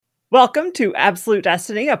Welcome to Absolute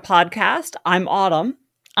Destiny, a podcast. I'm Autumn.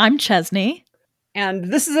 I'm Chesney. And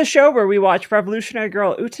this is a show where we watch Revolutionary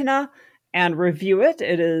Girl Utena and review it.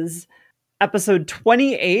 It is episode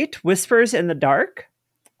 28, Whispers in the Dark.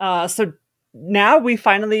 So now we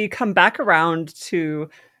finally come back around to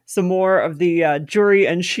some more of the Juri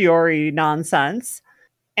and Shiori nonsense.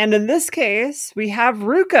 And in this case, we have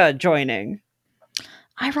Ruka joining.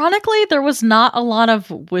 Ironically, there was not a lot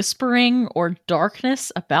of whispering or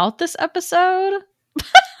darkness about this episode.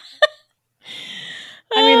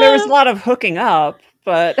 I mean, there was a lot of hooking up,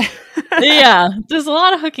 but... Yeah, there's a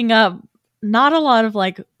lot of hooking up. Not a lot of,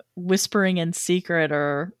 whispering in secret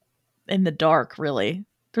or in the dark, really.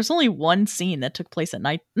 There's only one scene that took place at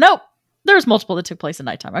night. Nope! There's multiple that took place at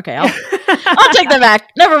nighttime. Okay, I'll take that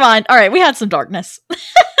back. Never mind. All right, we had some darkness.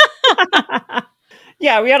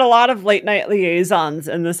 Yeah, we had a lot of late night liaisons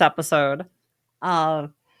in this episode.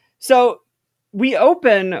 So we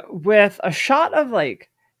open with a shot of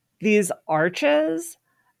these arches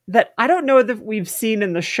that I don't know that we've seen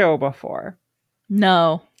in the show before.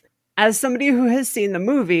 No. As somebody who has seen the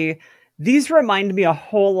movie, these remind me a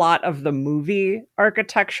whole lot of the movie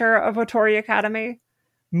architecture of Otori Academy,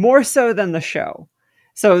 more so than the show.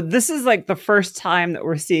 So this is the first time that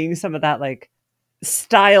we're seeing some of that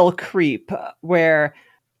style creep where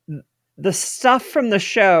the stuff from the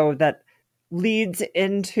show that leads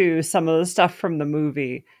into some of the stuff from the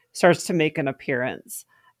movie starts to make an appearance.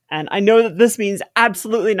 And I know that this means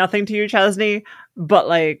absolutely nothing to you, Chesney, but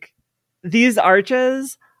these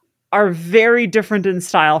arches are very different in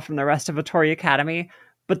style from the rest of Otori Academy,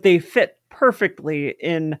 but they fit perfectly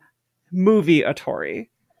in movie Otori.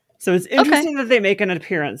 So it's interesting that they make an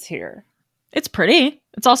appearance here. It's pretty.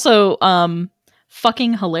 It's also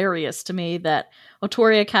fucking hilarious to me that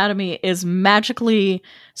Otori Academy is magically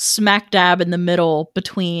smack dab in the middle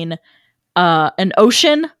between an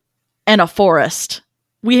ocean and a forest.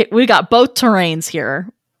 We got both terrains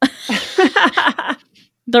here.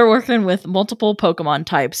 They're working with multiple Pokemon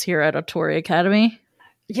types here at Otori Academy.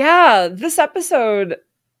 Yeah, this episode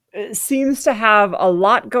seems to have a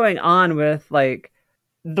lot going on with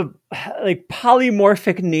the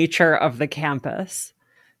polymorphic nature of the campus.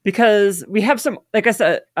 Because we have some, like I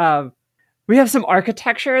said, we have some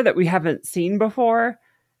architecture that we haven't seen before.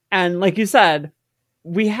 And like you said,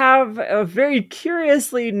 we have a very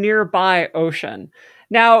curiously nearby ocean.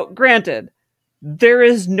 Now, granted, there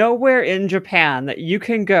is nowhere in Japan that you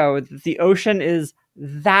can go that the ocean is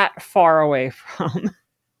that far away from.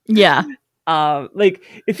 Yeah.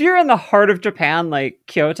 If you're in the heart of Japan, like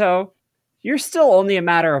Kyoto, you're still only a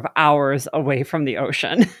matter of hours away from the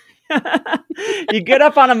ocean. You get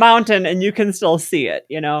up on a mountain and you can still see it,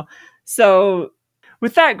 So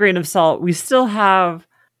with that grain of salt, we still have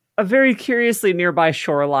a very curiously nearby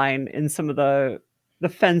shoreline in some of the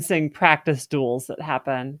fencing practice duels that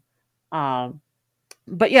happen.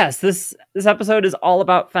 But yes, this episode is all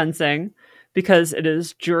about fencing because it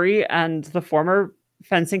is Juri and the former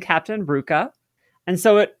fencing captain, Ruka. And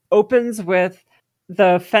so it opens with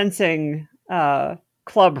the fencing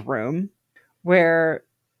club room where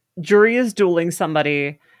Juri is dueling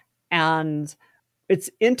somebody, and it's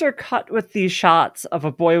intercut with these shots of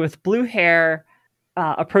a boy with blue hair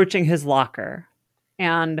approaching his locker.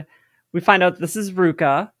 And we find out this is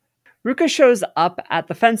Ruka. Ruka shows up at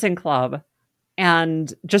the fencing club,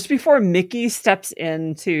 and just before Mickey steps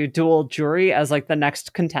in to duel Juri as the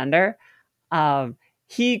next contender,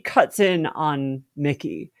 he cuts in on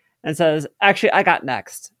Mickey and says, "Actually, I got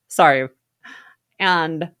next. Sorry."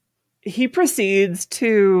 And he proceeds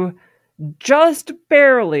to just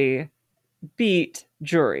barely beat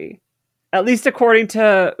Juri, at least according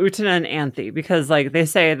to Utena and Anthy, because they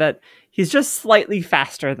say that he's just slightly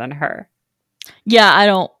faster than her. Yeah, I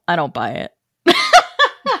don't buy it.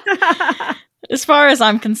 As far as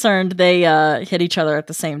I'm concerned, they hit each other at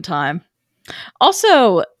the same time.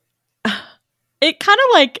 Also, it kind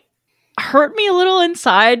of hurt me a little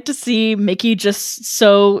inside to see Mickey just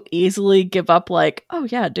so easily give up oh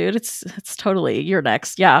yeah, dude, it's totally, you're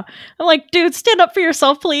next. Yeah. I'm like, dude, stand up for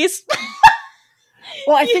yourself, please.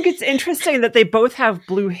 Well, I think it's interesting that they both have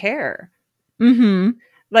blue hair. Mm-hmm.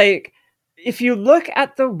 If you look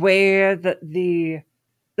at the way that the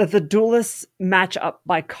duelists match up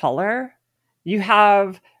by color, you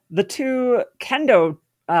have the two kendo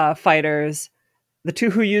fighters, the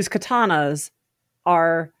two who use katanas,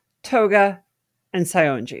 are Toga and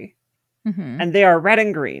Saionji. Mm-hmm. And they are red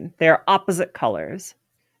and green. They are opposite colors.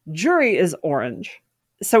 Juri is orange.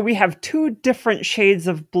 So we have two different shades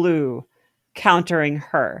of blue countering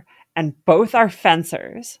her, and both are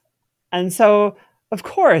fencers. And so, of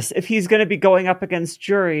course, if he's going to be going up against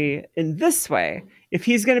Juri in this way, if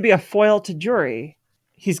he's going to be a foil to Juri,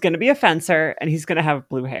 he's going to be a fencer and he's going to have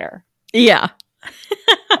blue hair. Yeah.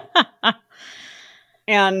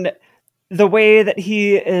 And the way that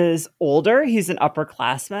he is older, he's an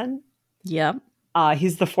upperclassman. Yeah.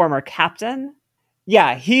 He's the former captain.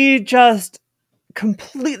 Yeah, he just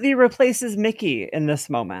completely replaces Mickey in this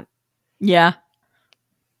moment. Yeah.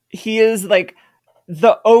 He is like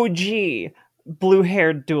the OG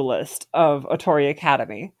blue-haired duelist of Otori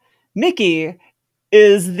Academy. Mickey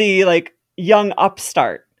is the like young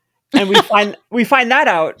upstart. And we find that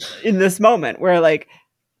out in this moment where like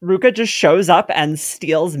Ruka just shows up and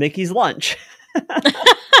steals Mickey's lunch.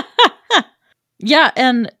 Yeah,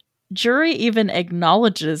 and Juri even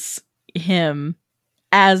acknowledges him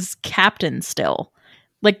as captain still.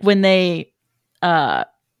 Like when they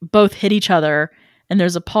both hit each other and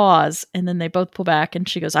there's a pause and then they both pull back and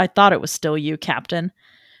she goes, I thought it was still you, Captain.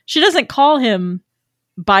 She doesn't call him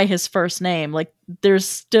by his first name. Like there's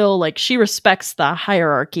still like she respects the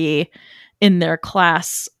hierarchy in their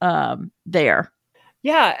class there.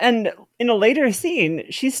 Yeah, and in a later scene,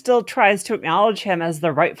 she still tries to acknowledge him as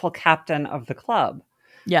the rightful captain of the club.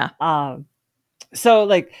 Yeah. So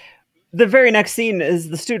like the very next scene is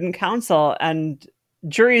the student council and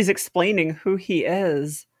Juri's explaining who he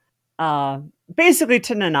is. Basically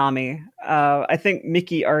to Nanami. I think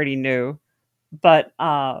Mickey already knew, but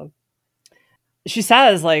she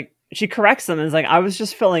says like she corrects him and is like, I was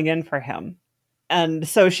just filling in for him. And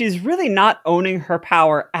so she's really not owning her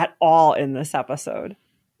power at all in this episode.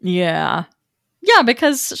 Yeah. Yeah,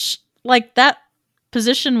 because like that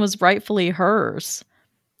position was rightfully hers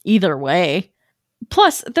either way.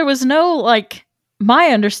 Plus, there was no like, my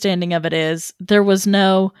understanding of it is there was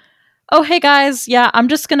no, oh, hey guys, yeah, I'm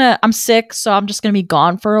sick, so I'm just gonna be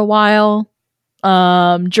gone for a while.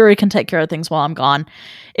 Juri can take care of things while I'm gone.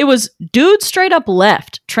 It was dude straight up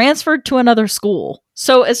left, transferred to another school.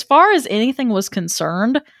 So as far as anything was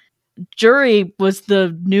concerned, Juri was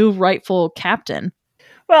the new rightful captain.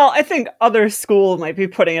 Well, I think other school might be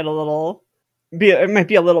putting it it might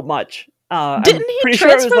be a little much. Didn't he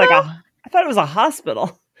transfer I thought it was a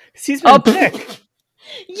hospital. He's been sick.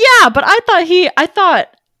 Yeah, but I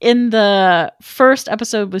thought in the first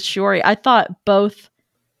episode with Shiori, I thought both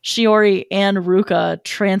Shiori and Ruka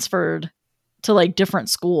transferred to like different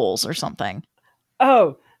schools or something.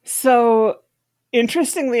 Oh, so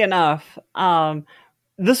interestingly enough,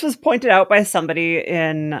 this was pointed out by somebody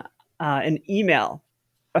in an email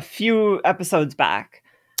a few episodes back.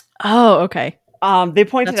 Oh, okay. They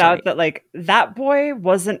pointed out that like that boy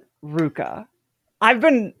wasn't Ruka. I've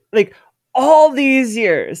been like all these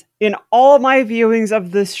years in all my viewings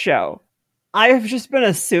of this show, I have just been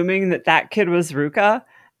assuming that kid was Ruka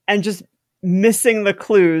and just missing the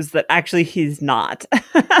clues that actually he's not.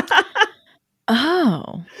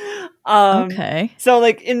 Oh. Okay. So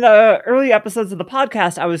like in the early episodes of the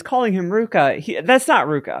podcast, I was calling him Ruka. That's not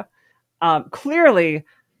Ruka. Clearly,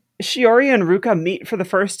 Shiori and Ruka meet for the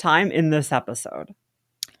first time in this episode.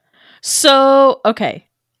 So, okay.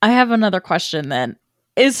 I have another question then.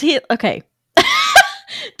 Is he okay?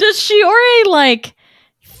 Does Shiori like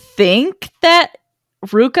think that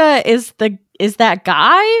Ruka is that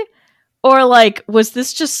guy? Or like was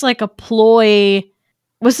this just like a ploy?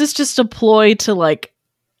 Was this just a ploy to like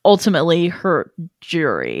ultimately hurt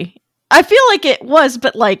Juri? I feel like it was,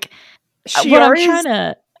 but like what I'm trying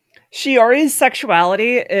to Shiori's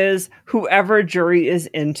sexuality is whoever Juri is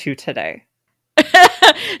into today.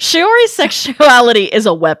 Shiori's sexuality is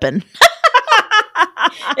a weapon.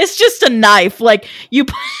 It's just a knife. Like you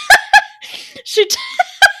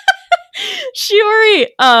Shiori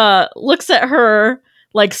looks at her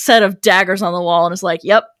like set of daggers on the wall and is like,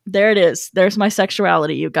 "Yep, there it is. There's my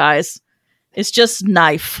sexuality, you guys. It's just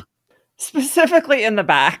knife." Specifically in the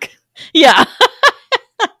back. Yeah.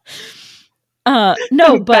 No,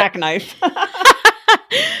 but back knife.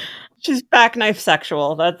 She's back knife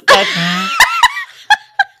sexual. That's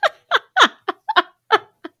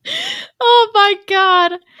Oh my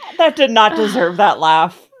god. That did not deserve that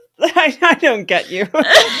laugh. I don't get you.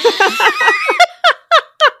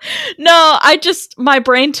 No, my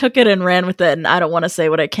brain took it and ran with it, and I don't want to say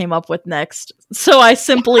what I came up with next. So I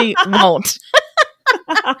simply won't.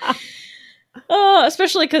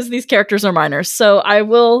 Especially because these characters are minors. So I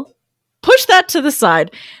will push that to the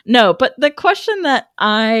side. No, but the question that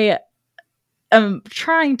I am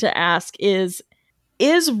trying to ask is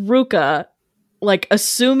Ruka like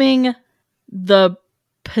assuming the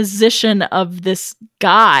position of this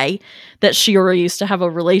guy that Shiori used to have a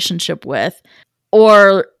relationship with,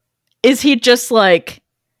 or is he just like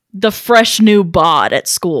the fresh new bod at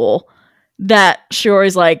school that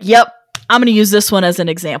Shiori's like, yep, I'm gonna use this one as an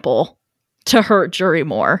example to hurt Juri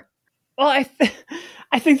more. Well,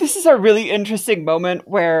 I think this is a really interesting moment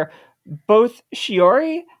where both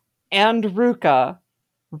Shiori and Ruka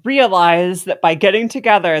realize that by getting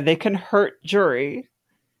together, they can hurt Juri,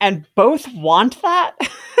 and both want that.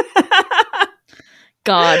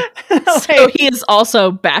 God. So he is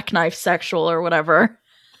also backknife sexual or whatever.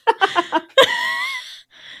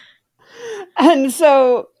 And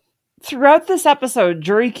so throughout this episode,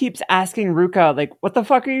 Juri keeps asking Ruka, like, what the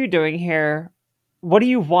fuck are you doing here? What do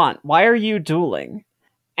you want? Why are you dueling?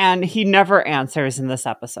 And he never answers in this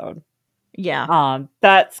episode. Yeah.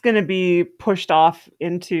 That's going to be pushed off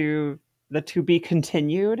into the to be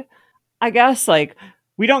continued, I guess. Like,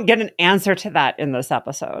 we don't get an answer to that in this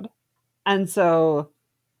episode. And so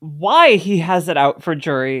why he has it out for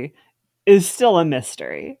Juri is still a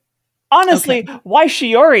mystery. Honestly, why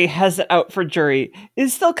Shiori has it out for Juri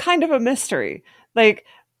is still kind of a mystery. Like,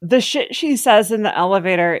 the shit she says in the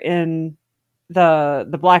elevator in the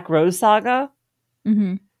Black Rose saga,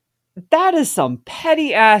 that is some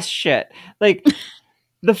petty ass shit. Like,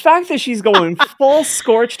 the fact that she's going full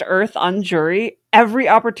scorched earth on Juri every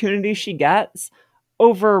opportunity she gets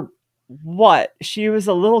over what? She was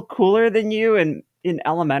a little cooler than you in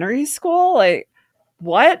elementary school? Like,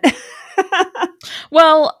 what?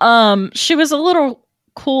 Well, she was a little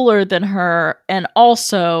cooler than her, and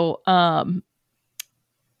also,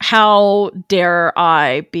 how dare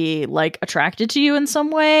I be like attracted to you in some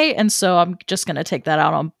way? And so I'm just gonna take that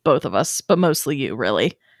out on both of us, but mostly you,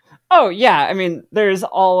 really. Oh yeah, I mean, there's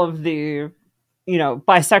all of the,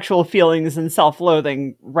 bisexual feelings and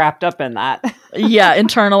self-loathing wrapped up in that. Yeah,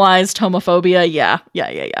 internalized homophobia.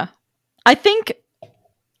 Yeah. I think,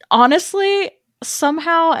 honestly,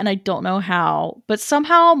 somehow, and I don't know how, but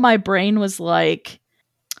somehow my brain was like,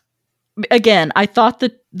 again, I thought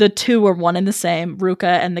that the two were one and the same, Ruka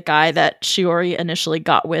and the guy that Shiori initially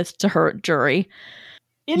got with to hurt Juri.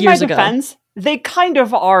 In my defense, they kind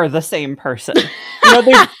of are the same person.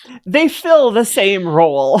 They fill the same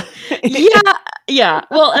role. Yeah.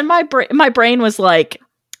 Well, and my brain was like,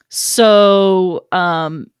 so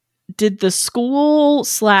did the school /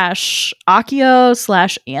 Akio /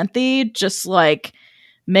 Anthe just like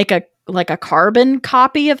make a carbon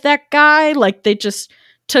copy of that guy? Like, they just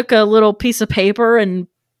took a little piece of paper and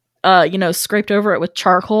scraped over it with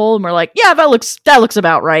charcoal and were like, yeah, that looks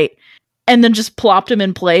about right, and then just plopped him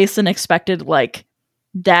in place and expected like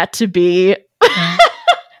that to be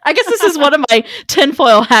I guess this is one of my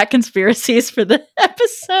tinfoil hat conspiracies for the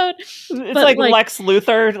episode. It's like Lex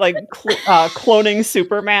Luthor, like cloning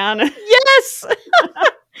Superman. Yes. I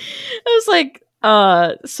was like,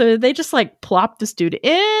 so they just like plopped this dude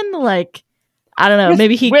in, like, I don't know,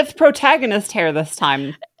 maybe with protagonist hair this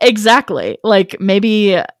time. Exactly. Like,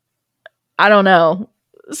 maybe, I don't know,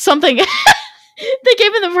 something. They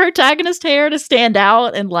gave him the protagonist hair to stand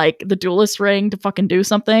out and like the duelist ring to fucking do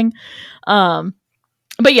something.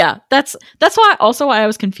 But yeah, that's why I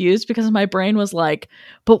was confused, because my brain was like,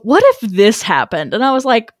 but what if this happened? And I was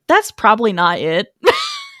like, that's probably not it.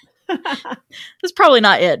 That's probably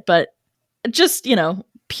not it, but just,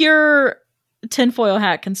 pure tinfoil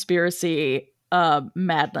hat conspiracy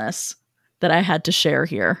madness that I had to share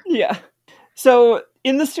here. Yeah. So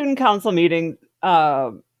in the student council meeting,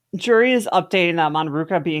 Juri is updating them on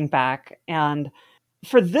Ruka being back. And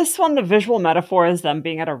for this one, the visual metaphor is them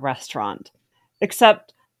being at a restaurant.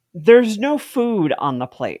 Except there's no food on the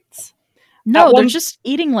plates. No, they're just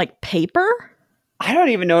eating like paper. I don't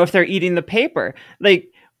even know if they're eating the paper. Like,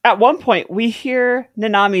 at one point, we hear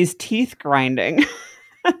Nanami's teeth grinding.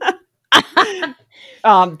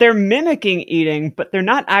 They're mimicking eating, but they're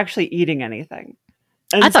not actually eating anything.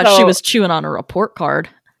 And I thought she was chewing on a report card.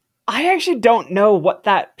 I actually don't know what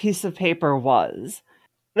that piece of paper was.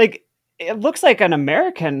 Like, it looks like an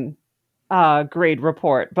American grade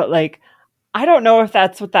report, but like, I don't know if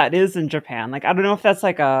that's what that is in Japan. Like, I don't know if that's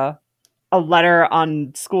like a letter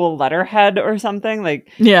on school letterhead or something.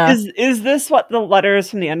 Like, yeah, is this what the letters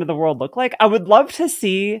from the end of the world look like? I would love to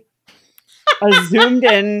see a zoomed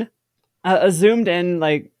in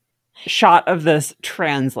like shot of this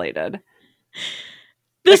translated.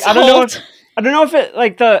 This like, I don't know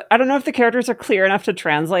if the characters are clear enough to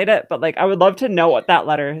translate it, but like, I would love to know what that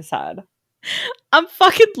letter said. I'm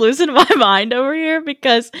fucking losing my mind over here,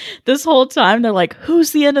 because this whole time they're like,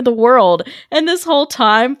 who's the end of the world? And this whole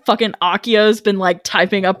time fucking Akio's been like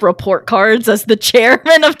typing up report cards as the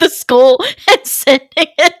chairman of the school and sending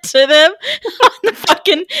it to them on the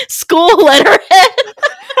fucking school letterhead.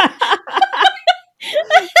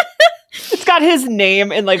 It's got his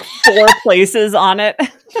name in like 4 places on it.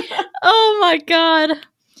 Oh my god.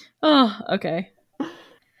 Oh, okay.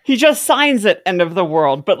 He just signs it end of the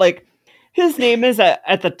world, but like, His name is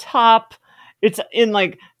at the top. It's in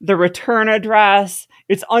like the return address.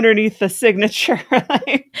 It's underneath the signature.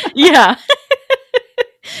 Yeah.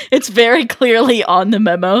 It's very clearly on the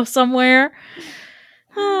memo somewhere.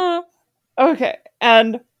 Okay.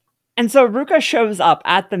 And so Ruka shows up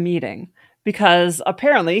at the meeting because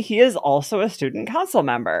apparently he is also a student council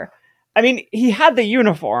member. I mean, he had the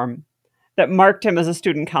uniform that marked him as a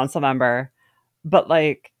student council member, but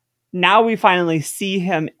like now we finally see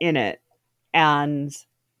him in it, and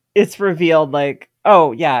it's revealed like,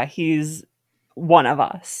 oh yeah, he's one of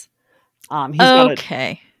us.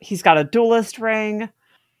 He's got a duelist ring,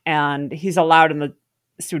 and he's allowed in the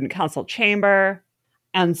student council chamber.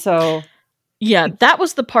 And so yeah, that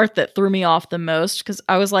was the part that threw me off the most, because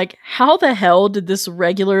I was like, how the hell did this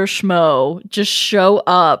regular schmo just show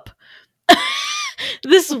up?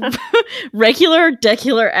 This regular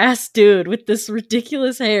decular ass dude with this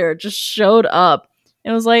ridiculous hair just showed up.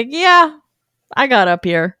 It was like, yeah, I got up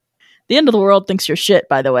here. The end of the world thinks you're shit,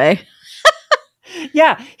 by the way.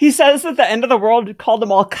 Yeah, he says that the end of the world called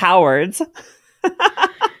them all cowards.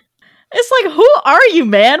 It's like, who are you,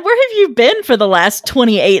 man? Where have you been for the last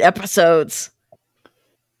 28 episodes?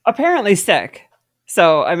 Apparently sick.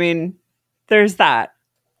 So, I mean, there's that.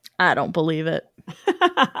 I don't believe it.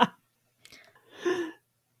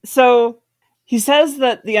 So, he says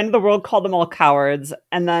that the end of the world called them all cowards.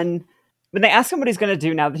 And then when they ask him what he's going to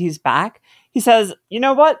do now that he's back, he says, you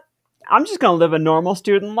know what? I'm just going to live a normal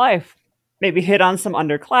student life. Maybe hit on some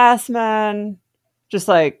underclassmen. Just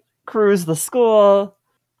like cruise the school.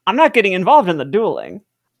 I'm not getting involved in the dueling.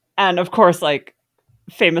 And of course, like,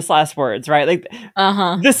 famous last words, right? Like,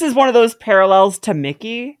 This is one of those parallels to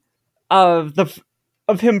Mickey of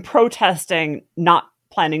him protesting not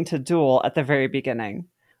planning to duel at the very beginning,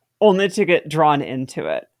 only to get drawn into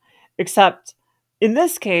it. Except in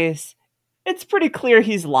this case, it's pretty clear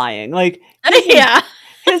he's lying. Like,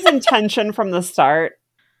 his intention from the start,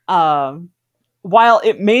 while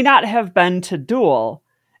it may not have been to duel,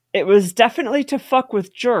 it was definitely to fuck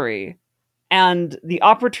with Juri, and the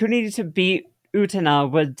opportunity to beat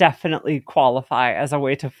Utena would definitely qualify as a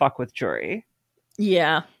way to fuck with Juri.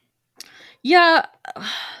 Yeah. Yeah.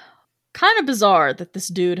 Kind of bizarre that this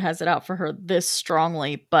dude has it out for her this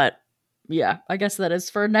strongly, but yeah, I guess that is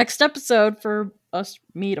for next episode for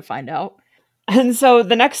me to find out. And so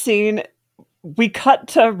the next scene, we cut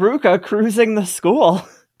to Ruka cruising the school.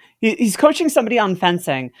 He's coaching somebody on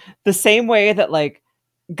fencing the same way that like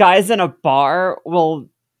guys in a bar will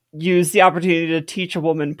use the opportunity to teach a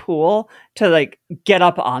woman pool to like get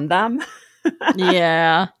up on them.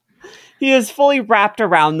 Yeah. He is fully wrapped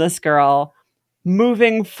around this girl,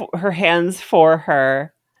 moving her hands for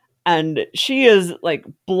her, and she is like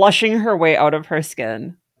blushing her way out of her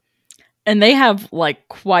skin. And they have like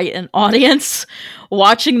quite an audience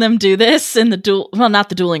watching them do this in the not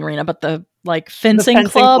the dueling arena, but the like fencing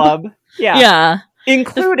club. Yeah. Yeah.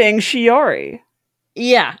 Including Shiori.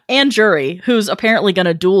 Yeah, and Juri, who's apparently going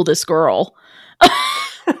to duel this girl.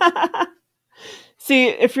 See,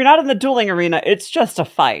 if you're not in the dueling arena, it's just a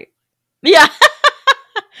fight. Yeah.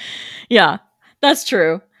 Yeah, that's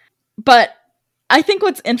true. But I think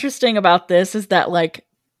what's interesting about this is that, like,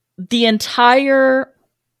 the entire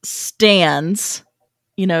stands,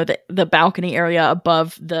 you know, the balcony area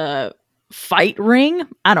above the fight ring,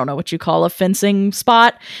 I don't know what you call a fencing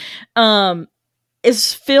spot,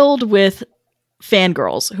 is filled with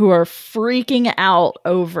fangirls who are freaking out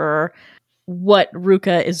over what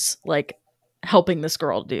Ruka is like helping this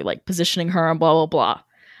girl do, like positioning her and blah blah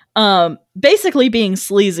blah. Basically being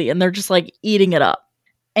sleazy, and they're just like eating it up.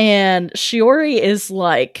 And Shiori is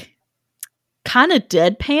like kind of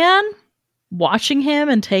deadpan, watching him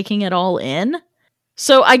and taking it all in.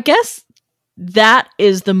 So I guess that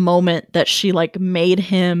is the moment that she like made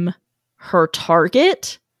him her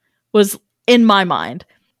target, was in my mind,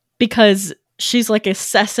 because she's like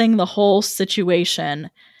assessing the whole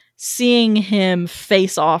situation, seeing him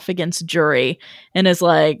face off against Juri, and is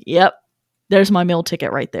like, yep, there's my meal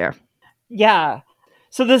ticket right there. Yeah.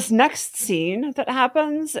 So this next scene that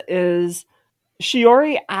happens is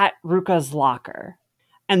Shiori at Ruka's locker.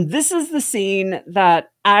 And this is the scene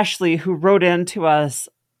that Ashley, who wrote in to us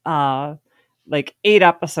like 8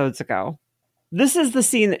 episodes ago, this is the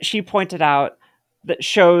scene that she pointed out that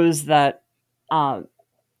shows that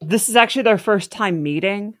this is actually their first time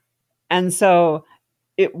meeting. And so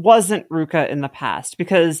it wasn't Ruka in the past,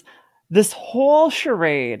 because this whole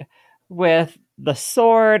charade with the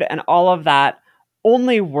sword and all of that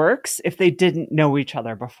only works if they didn't know each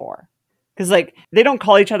other before. Because like they don't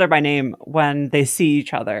call each other by name when they see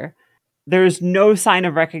each other. There's no sign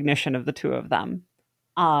of recognition of the two of them.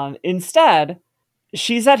 Instead,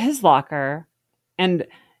 she's at his locker, and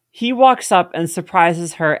he walks up and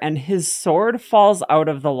surprises her, and his sword falls out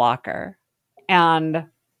of the locker. And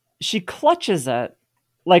she clutches it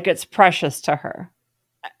like it's precious to her.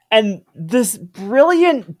 And this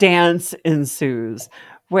brilliant dance ensues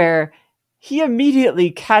where he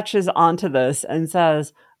immediately catches onto this and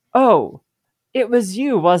says, "Oh, it was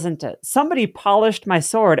you, wasn't it? Somebody polished my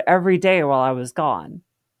sword every day while I was gone.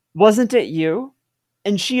 Wasn't it you?"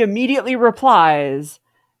 And she immediately replies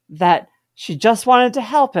that she just wanted to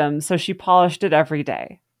help him, so she polished it every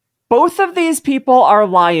day. Both of these people are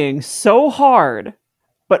lying so hard,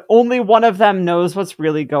 but only one of them knows what's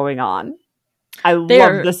really going on. I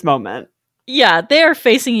love this moment. Yeah, they are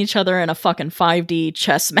facing each other in a fucking 5D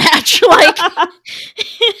chess match. Like,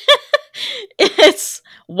 it's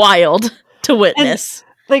wild to witness.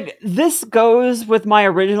 And, like, this goes with my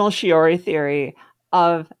original Shiori theory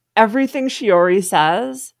of everything Shiori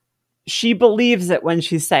says, she believes it when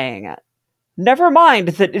she's saying it. Never mind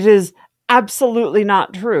that it is absolutely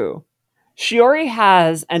not true. Shiori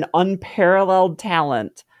has an unparalleled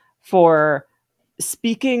talent for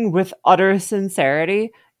speaking with utter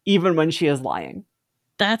sincerity, even when she is lying.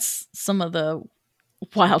 That's some of the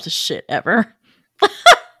wildest shit ever.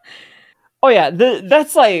 Oh yeah,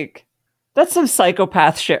 that's some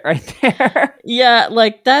psychopath shit right there. Yeah,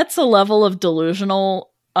 like that's a level of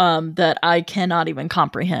delusional that I cannot even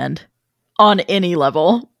comprehend on any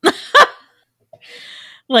level.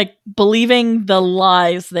 Like believing the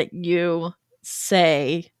lies that you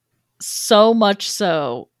say so much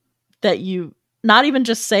so that you not even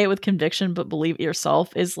just say it with conviction, but believe it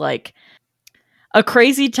yourself is like a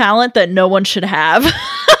crazy talent that no one should have.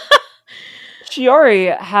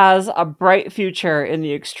 Shiori has a bright future in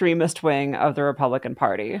the extremist wing of the Republican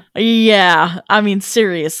Party. Yeah, I mean,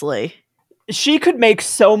 seriously. She could make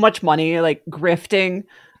so much money, like, grifting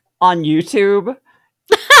on YouTube.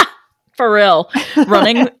 For real.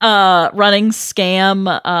 Running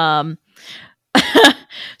scam.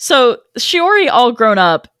 So Shiori, all grown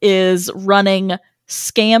up, is running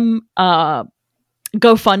scam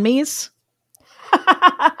GoFundMes.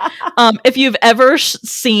 If you've ever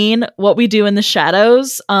seen What We Do in the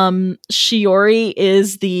Shadows, Shiori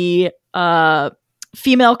is the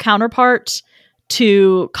female counterpart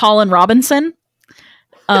to Colin Robinson,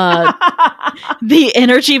 the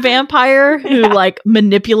energy vampire who like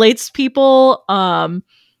manipulates people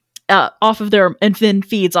off of their and then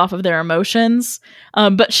feeds off of their emotions.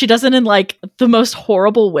 But she does it in like the most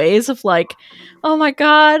horrible ways of like, oh my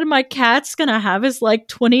god, my cat's gonna have his like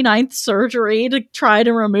 29th surgery to try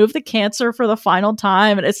to remove the cancer for the final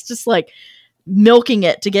time, and it's just like milking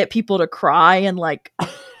it to get people to cry and like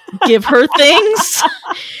give her things.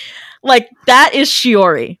 Like that is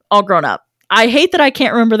Shiori all grown up. I hate that I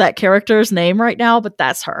can't remember that character's name right now, but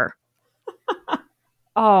that's her.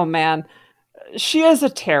 Oh man, she is a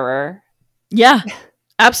terror. Yeah,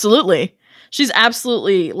 absolutely. She's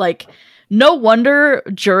absolutely like, no wonder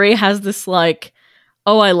Juri has this like,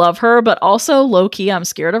 oh, I love her, but also low key, I'm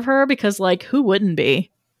scared of her because like, who wouldn't be?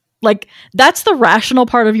 Like, that's the rational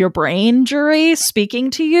part of your brain, Juri,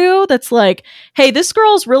 speaking to you. That's like, hey, this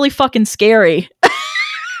girl's really fucking scary.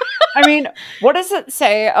 I mean, what does it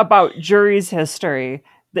say about Juri's history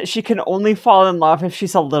that she can only fall in love if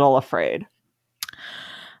she's a little afraid?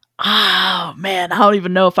 Oh, man, I don't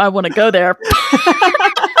even know if I want to go there.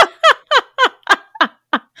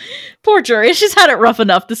 Poor Juri. She's had it rough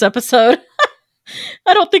enough this episode.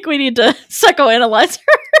 I don't think we need to psychoanalyze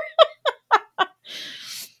her.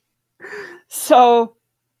 So,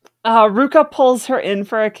 Ruka pulls her in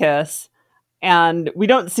for a kiss, and we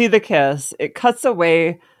don't see the kiss. It cuts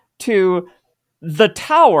away to the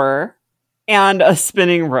tower and a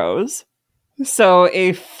spinning rose. So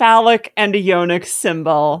a phallic and a yonic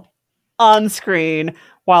symbol on screen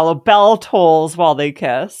while a bell tolls while they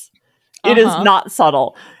kiss. It is not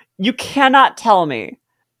subtle. You cannot tell me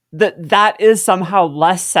that that is somehow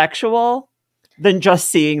less sexual than just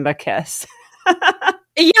seeing the kiss.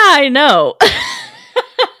 Yeah, I know.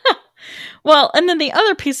 Well, and then the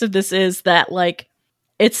other piece of this is that, like,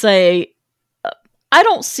 it's a... I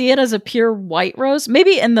don't see it as a pure white rose.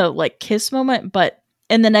 Maybe in the, like, kiss moment, but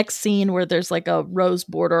in the next scene where there's, like, a rose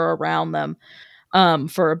border around them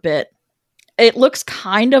for a bit, it looks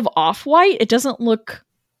kind of off-white. It doesn't look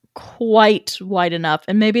quite white enough.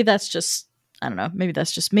 And maybe that's just... I don't know. Maybe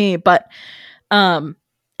that's just me. But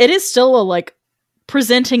it is still a, like,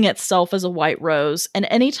 presenting itself as a white rose. And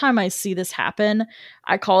anytime I see this happen,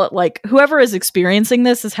 I call it like whoever is experiencing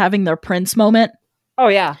this is having their Prince moment. Oh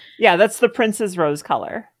yeah. Yeah, that's the Prince's rose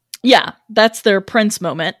color. Yeah, that's their Prince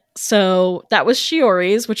moment. So that was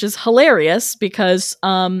Shiori's, which is hilarious because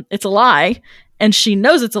it's a lie And she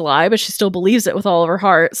knows it's a lie, but she still believes it with all of her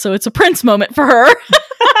heart. So it's a Prince moment for her,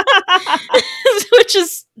 which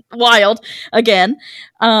is wild again.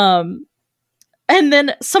 And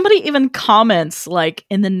then somebody even comments like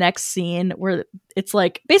in the next scene where it's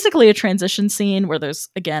like basically a transition scene where there's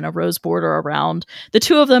again a rose border around the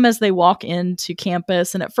two of them as they walk into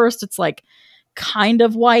campus. And at first it's like kind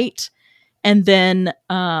of white. And then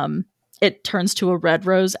it turns to a red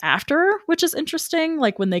rose after, which is interesting,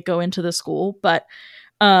 like when they go into the school. But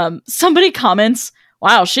somebody comments,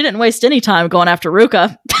 wow, she didn't waste any time going after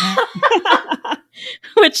Ruka.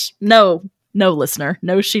 Which, no, listener.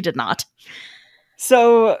 No, she did not.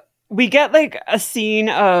 So we get like a scene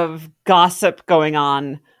of gossip going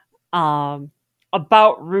on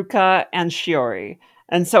about Ruka and Shiori.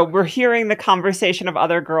 And so we're hearing the conversation of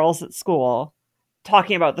other girls at school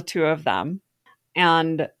talking about the two of them.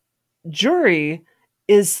 And Juri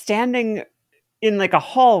is standing in like a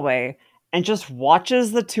hallway and just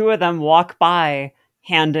watches the two of them walk by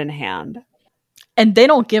hand in hand. And they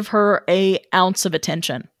don't give her an ounce of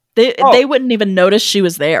attention. They wouldn't even notice she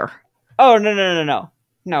was there. Oh, no.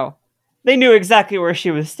 They knew exactly where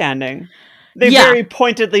she was standing. They very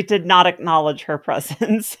pointedly did not acknowledge her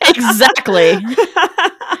presence. Exactly.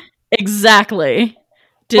 Exactly.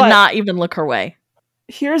 Did not even look her way.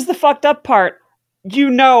 Here's the fucked up part.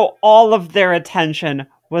 You know, all of their attention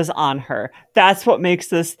was on her. That's what makes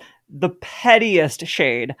this the pettiest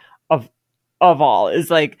shade of all,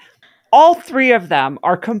 is like all three of them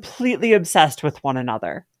are completely obsessed with one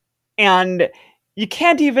another. And you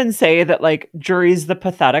can't even say that like Juri's the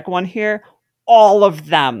pathetic one here. All of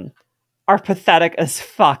them are pathetic as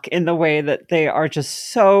fuck in the way that they are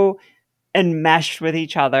just so enmeshed with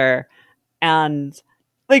each other. And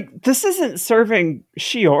like, this isn't serving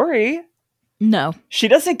Shiori. No. She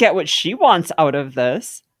doesn't get what she wants out of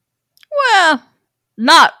this. Well,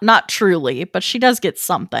 not truly, but she does get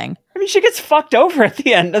something. I mean, she gets fucked over at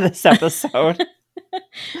the end of this episode.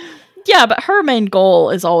 Yeah, but her main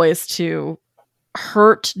goal is always to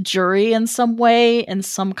hurt Juri in some way, in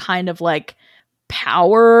some kind of like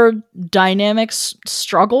power dynamics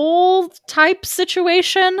struggle type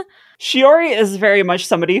situation. Shiori is very much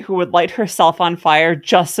somebody who would light herself on fire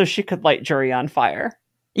just so she could light Juri on fire.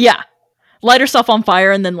 Yeah. Light herself on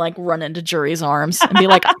fire and then like run into Juri's arms and be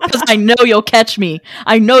like, because I know you'll catch me.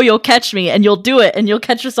 I know you'll catch me, and you'll do it and you'll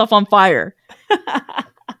catch yourself on fire.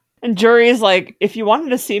 And Juri's like, if you wanted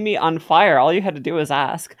to see me on fire, all you had to do was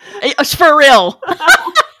ask. For real.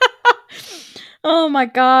 Oh my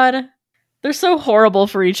god. They're so horrible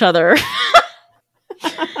for each other.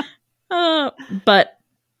 So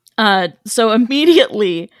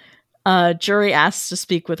immediately, Juri asks to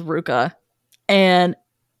speak with Ruka, and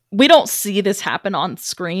we don't see this happen on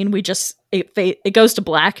screen. We just, it goes to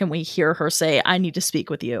black and we hear her say, I need to speak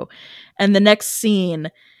with you. And the next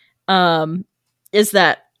scene is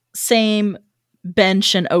that same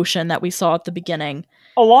bench and ocean that we saw at the beginning.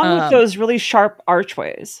 Along with those really sharp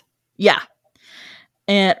archways. Yeah.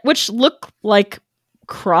 And which look like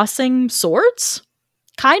crossing swords,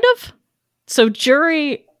 kind of. So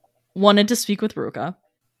Juri wanted to speak with Ruka,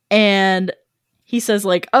 and he says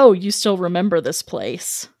like, oh, you still remember this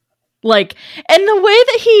place. Like, and the way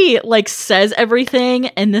that he like says everything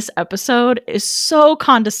in this episode is so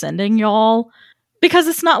condescending, y'all, because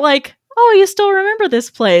it's not like, oh, you still remember this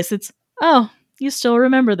place. It's, oh, you still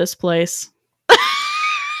remember this place. Like,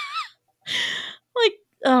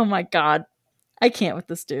 oh my god, I can't with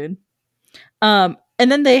this dude. And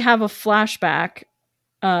then they have a flashback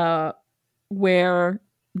where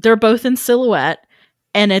they're both in silhouette,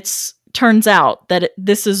 and it's turns out that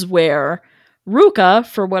this is where Ruka,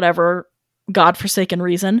 for whatever godforsaken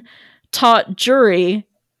reason, taught Juri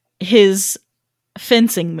his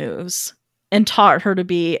fencing moves and taught her to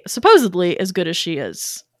be supposedly as good as she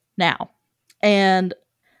is now. And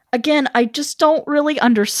again, I just don't really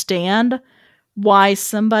understand why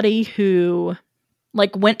somebody who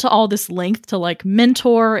like went to all this length to like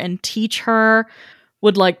mentor and teach her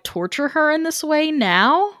would like torture her in this way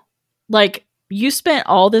now. Like, you spent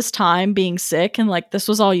all this time being sick and like this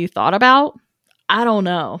was all you thought about? I don't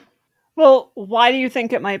know. Well, why do you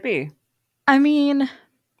think it might be? I mean,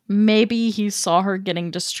 maybe he saw her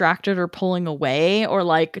getting distracted or pulling away, or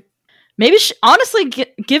like maybe she, honestly,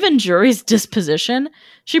 given Juri's disposition,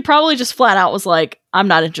 she probably just flat out was like, I'm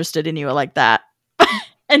not interested in you like that.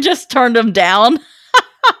 And just turned him down.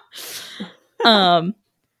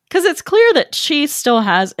 Because it's clear that she still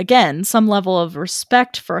has, again, some level of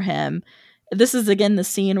respect for him. This is, again, the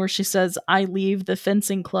scene where she says, I leave the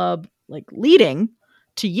fencing club, like, leading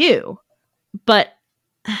to you. But,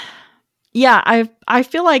 yeah, I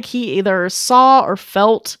feel like he either saw or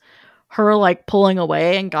felt her like pulling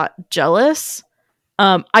away and got jealous.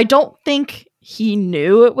 I don't think he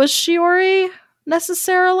knew it was Shiori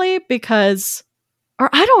necessarily because, or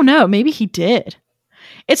I don't know, maybe he did.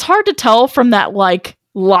 It's hard to tell from that like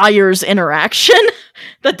liars interaction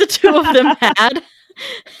that the two of them had.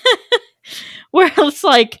 Where it's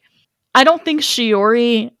like, I don't think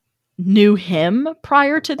Shiori knew him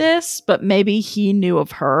prior to this, but maybe he knew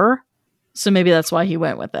of her. So maybe that's why he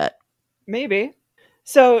went with it. Maybe.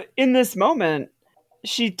 So in this moment,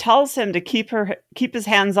 she tells him to keep his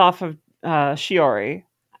hands off of Shiori,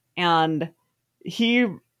 and he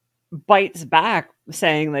bites back,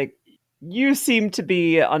 saying like, "You seem to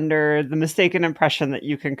be under the mistaken impression that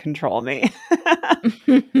you can control me."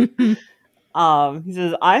 He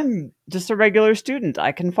says, "I'm just a regular student.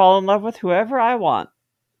 I can fall in love with whoever I want."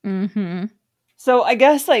 Mm-hmm. So I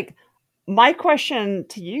guess like my question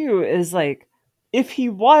to you is like, if he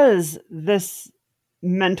was this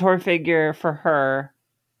mentor figure for her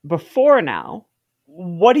before now,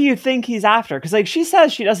 what do you think he's after? Because like she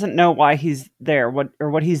says she doesn't know why he's there,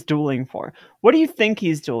 what he's dueling for. What do you think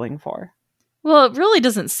he's dueling for? Well, it really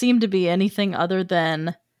doesn't seem to be anything other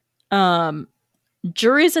than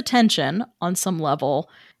Jury's attention on some level,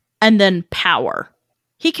 and then power.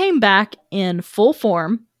 He came back in full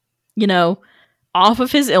form, off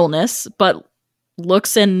of his illness, but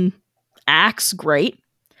looks and acts great.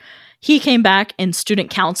 He came back in student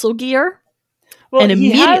council gear. Well, and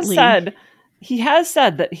immediately he has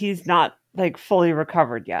said that he's not like fully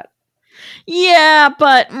recovered yet. Yeah,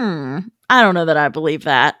 but I don't know that I believe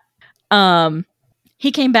that.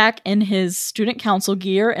 He came back in his student council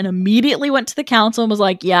gear and immediately went to the council and was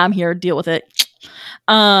like, "Yeah, I'm here, deal with it."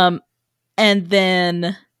 And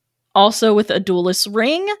then also with a duelist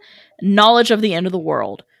ring, knowledge of the end of the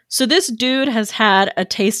world. So this dude has had a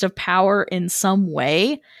taste of power in some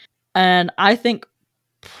way, and I think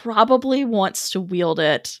probably wants to wield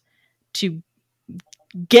it to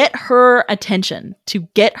get her attention, to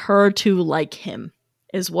get her to like him,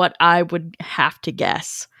 is what I would have to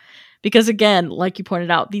guess. Because again, like you pointed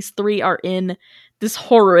out, these three are in this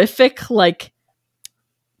horrific, like,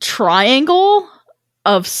 triangle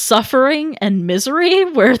of suffering and misery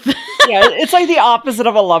where yeah, it's like the opposite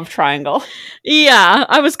of a love triangle. Yeah,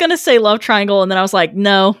 I was gonna say love triangle, and then I was like,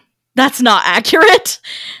 no, that's not accurate.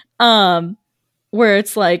 Where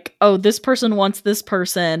it's like, oh, this person wants this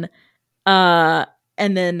person, and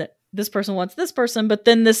then this person wants this person, but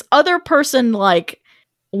then this other person like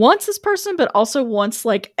wants this person, but also wants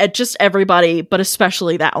like just everybody, but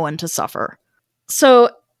especially that one to suffer. So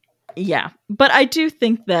yeah, but I do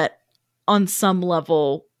think that on some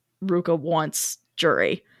level, Ruka wants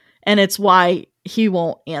Jury, and it's why he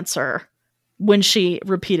won't answer when she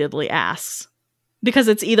repeatedly asks. Because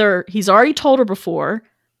it's either he's already told her before,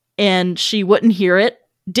 and she wouldn't hear it,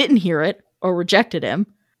 didn't hear it, or rejected him,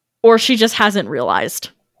 or she just hasn't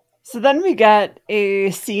realized. So then we get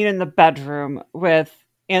a scene in the bedroom with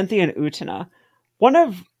Anthy and Utena. One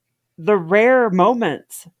of the rare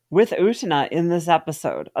moments with Utena in this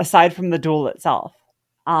episode, aside from the duel itself,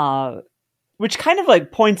 which kind of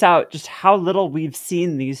like points out just how little we've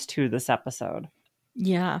seen these two this episode.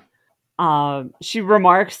 Yeah. She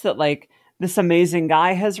remarks that like this amazing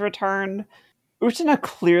guy has returned. Utena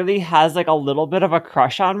clearly has like a little bit of a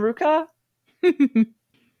crush on Ruka.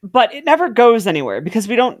 But it never goes anywhere because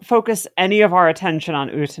we don't focus any of our attention on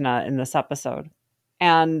Utena in this episode.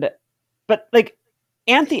 But like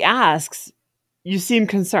Anthy asks, "You seem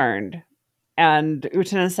concerned." And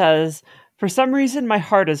Utena says, "For some reason, my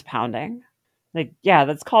heart is pounding." Like, yeah,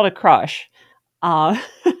 that's called a crush. But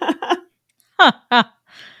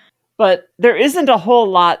there isn't a whole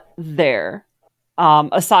lot there,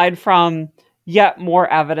 aside from yet more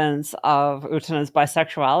evidence of Utena's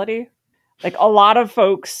bisexuality. Like, a lot of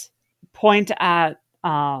folks point at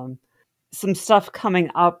some stuff coming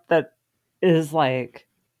up that is, like,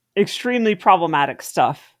 extremely problematic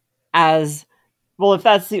stuff as, well, if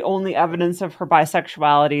that's the only evidence of her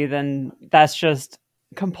bisexuality, then that's just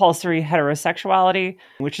compulsory heterosexuality,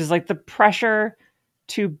 which is, like, the pressure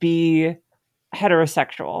to be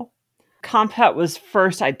heterosexual. Comphet was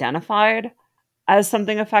first identified as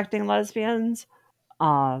something affecting lesbians,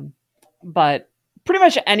 but pretty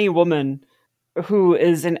much any woman who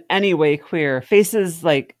is in any way queer faces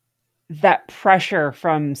like that pressure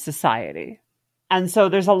from society. And so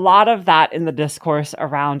there's a lot of that in the discourse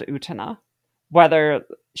around Utena, whether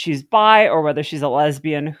she's bi or whether she's a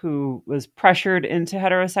lesbian who was pressured into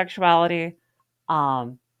heterosexuality.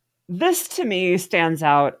 This to me stands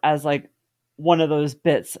out as like one of those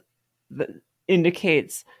bits that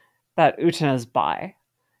indicates that Utena is bi.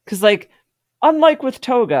 Because like, unlike with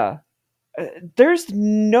Toga, there's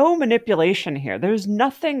no manipulation here. There's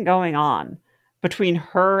nothing going on between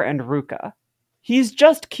her and Ruka. He's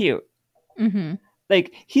just cute. Mm-hmm.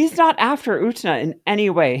 Like, he's not after Utena in any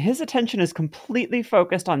way. His attention is completely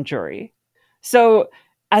focused on Juri. So,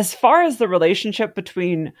 as far as the relationship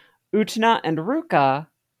between Utena and Ruka,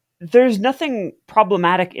 there's nothing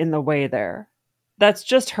problematic in the way there. That's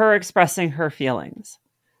just her expressing her feelings.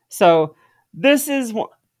 So, this is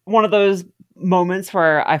one of those moments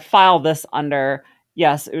where I file this under,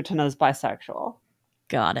 yes, Utena's bisexual.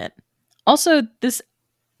 Got it. Also, this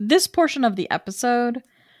portion of the episode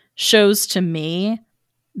shows to me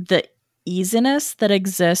the easiness that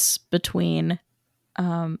exists between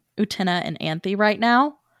Utena and Anthy right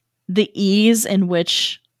now. The ease in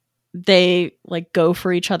which they like go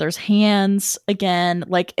for each other's hands again.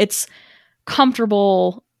 Like, it's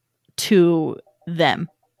comfortable to them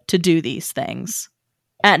to do these things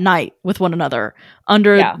at night with one another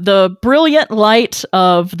under the brilliant light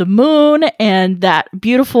of the moon and that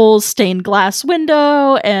beautiful stained glass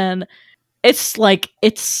window. And it's like,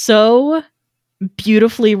 it's so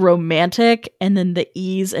beautifully romantic. And then the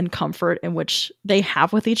ease and comfort in which they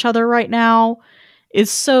have with each other right now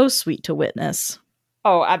is so sweet to witness.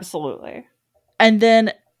 Oh, absolutely. And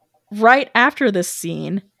then right after this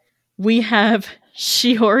scene, we have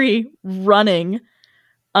Shiori running.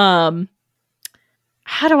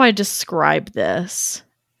 How do I describe this?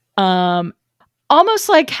 Almost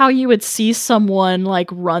like how you would see someone like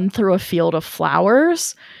run through a field of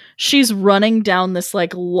flowers. She's running down this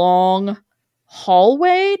like long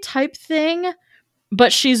hallway type thing,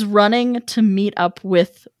 but she's running to meet up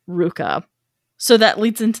with Ruka. So that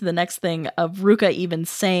leads into the next thing of Ruka even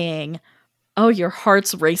saying, "Oh, your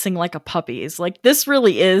heart's racing like a puppy's." Like, this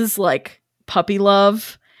really is like puppy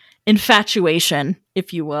love, infatuation,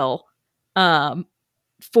 if you will,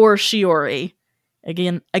 for Shiori.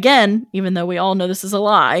 Again, even though we all know this is a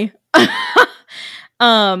lie.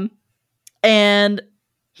 And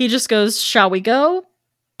he just goes, "Shall we go?"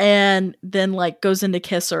 And then like goes in to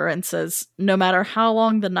kiss her and says, "No matter how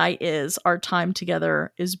long the night is, our time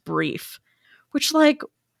together is brief." Which, like,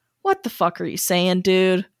 what the fuck are you saying,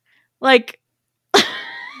 dude? Like, I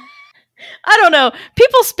don't know.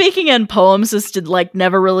 People speaking in poems has like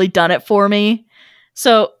never really done it for me.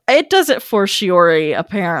 So it does it for Shiori,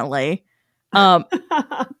 apparently. But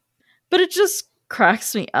it just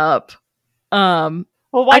cracks me up. Well,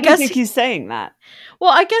 why do you think he's saying that?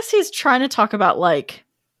 Well, I guess he's trying to talk about, like,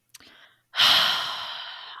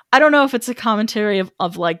 I don't know if it's a commentary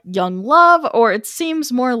of like young love, or it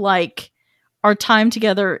seems more like our time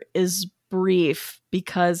together is brief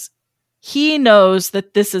because he knows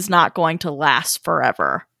that this is not going to last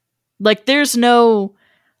forever. Like, there's no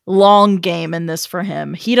long game in this for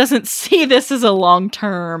him. He doesn't see this as a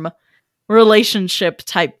long-term relationship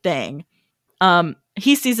type thing.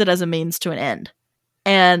 He sees it as a means to an end.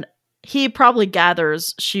 And he probably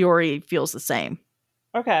gathers Shiori feels the same.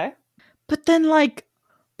 Okay. But then, like,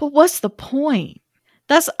 but what's the point?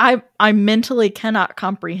 I mentally cannot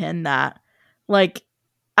comprehend that. Like,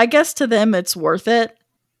 I guess to them it's worth it.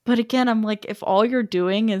 But again, I'm like, if all you're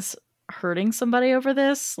doing is hurting somebody over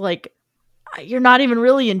this, like, you're not even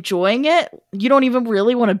really enjoying it, you don't even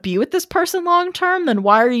really want to be with this person long term, then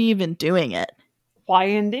why are you even doing it? Why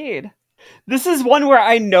indeed? This is one where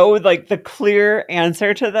I know like the clear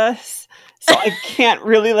answer to this, so I can't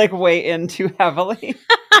really like weigh in too heavily.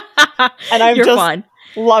 And I'm just fine.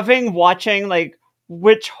 Loving watching like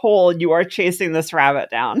which hole you are chasing this rabbit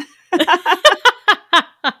down.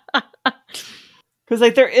 Because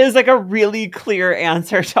like there is like a really clear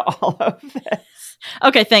answer to all of this.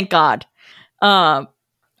 Okay, thank God.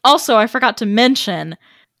 Also, I forgot to mention,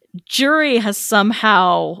 Juri has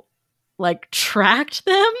somehow like tracked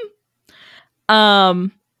them.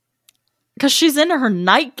 Because she's in her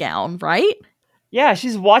nightgown, right? Yeah,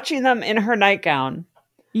 she's watching them in her nightgown.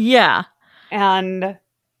 Yeah. And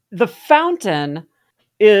the fountain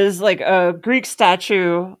is like a Greek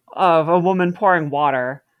statue of a woman pouring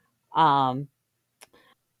water.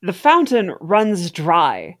 The fountain runs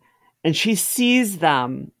dry, and she sees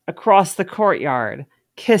them across the courtyard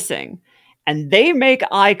kissing, and they make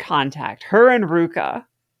eye contact, her and Ruka.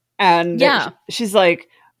 And yeah, she's like,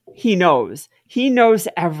 he knows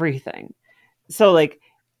everything. So like,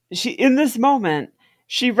 she, in this moment,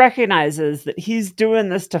 she recognizes that he's doing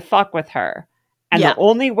this to fuck with her. And the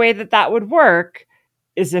only way that would work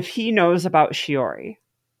is if he knows about Shiori.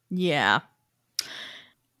 Yeah.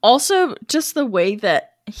 Also, just the way that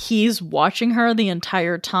he's watching her the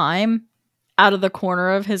entire time out of the corner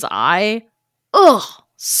of his eye. Ugh,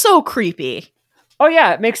 so creepy. Oh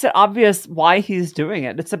yeah, it makes it obvious why he's doing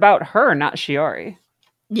it. It's about her, not Shiori.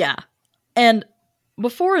 Yeah. And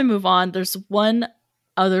before we move on, there's one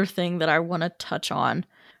other thing that I want to touch on.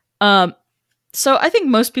 So I think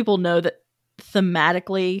most people know that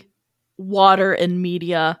thematically, water in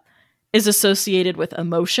media is associated with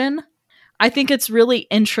emotion. I think it's really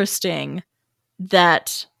interesting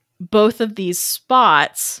that both of these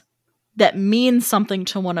spots that mean something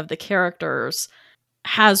to one of the characters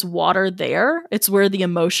has water there. It's where the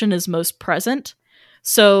emotion is most present.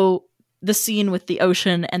 So the scene with the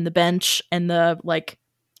ocean and the bench and the like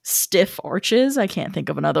stiff arches, I can't think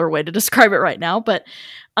of another way to describe it right now, but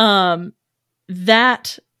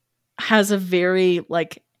that has a very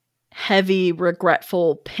like heavy,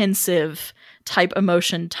 regretful, pensive type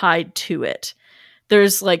emotion tied to it.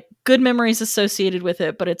 There's like good memories associated with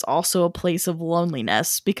it, but it's also a place of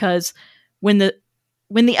loneliness because when the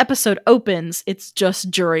episode opens, it's just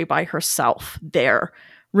Juri by herself there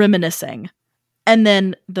reminiscing. And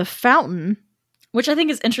then the fountain, which I think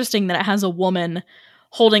is interesting that it has a woman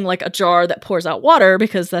holding like a jar that pours out water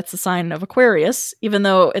because that's the sign of Aquarius, even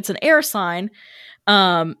though it's an air sign.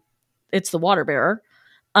 It's the water bearer.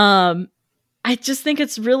 I just think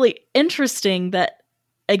it's really interesting that,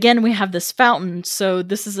 again, we have this fountain. So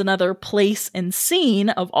this is another place and scene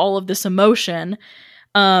of all of this emotion.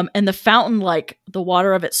 And the fountain, like the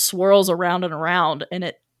water of it swirls around and around.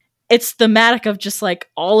 And it's thematic of just like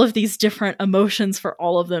all of these different emotions for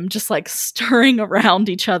all of them, just like stirring around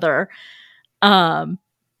each other, and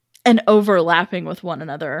overlapping with one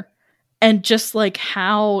another. And just like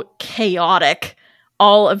how chaotic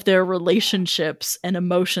all of their relationships and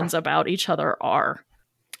emotions about each other are.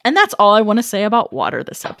 And that's all I want to say about water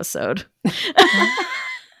this episode.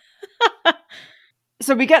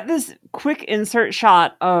 So we get this quick insert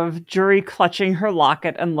shot of Juri clutching her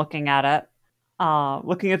locket and looking at it,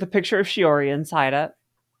 looking at the picture of Shiori inside it.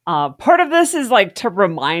 Part of this is like to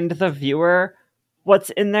remind the viewer what's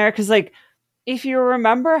in there. Because like, if you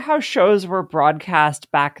remember how shows were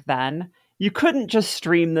broadcast back then, you couldn't just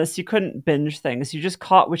stream this. You couldn't binge things. You just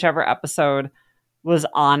caught whichever episode was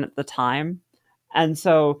on at the time. And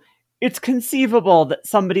so it's conceivable that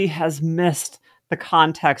somebody has missed the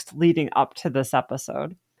context leading up to this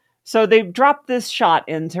episode. So they dropped this shot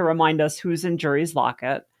in to remind us who's in Juri's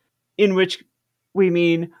locket, in which we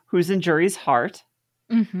mean who's in Juri's heart.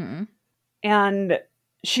 Mm-hmm. And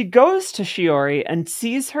she goes to Shiori and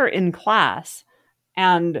sees her in class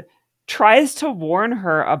and tries to warn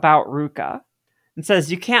her about Ruka and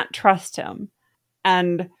says, you can't trust him.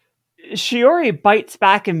 And Shiori bites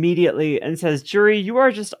back immediately and says, Juri, you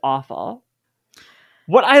are just awful.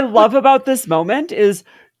 What I love about this moment is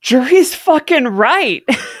Juri's fucking right.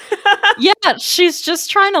 Yeah, she's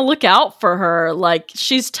just trying to look out for her. Like,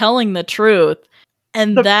 she's telling the truth.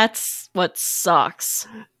 And that's what sucks.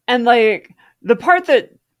 And, like, the part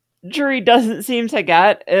that Juri doesn't seem to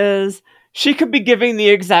get is she could be giving the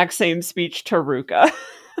exact same speech to Ruka.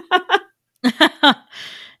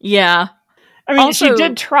 Yeah. I mean, also, she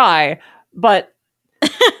did try, but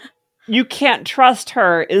you can't trust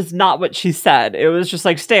her is not what she said. It was just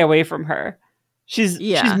like, stay away from her. She's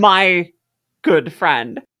my good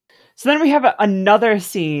friend. So then we have another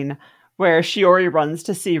scene where Shiori runs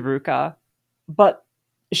to see Ruka, but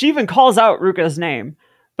she even calls out Ruka's name.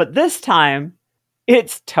 But this time,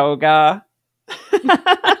 it's Toga.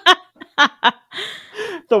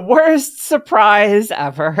 The worst surprise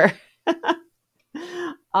ever.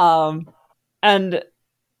 And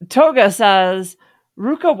Toga says,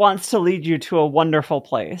 Ruka wants to lead you to a wonderful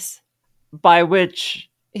place, by which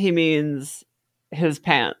he means his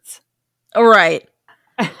pants. Right.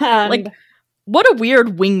 Like, what a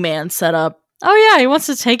weird wingman setup. Oh yeah, he wants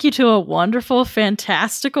to take you to a wonderful,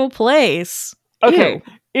 fantastical place. Okay,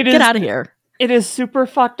 get out of here. It is super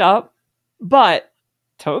fucked up, but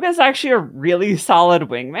Toga's actually a really solid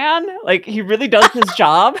wingman. Like, he really does his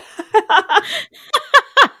job.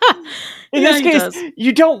 In this case,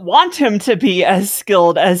 you don't want him to be as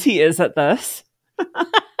skilled as he is at this.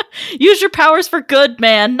 Use your powers for good,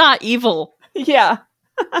 man, not evil. Yeah.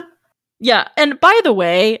 Yeah, and by the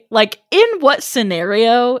way, like, in what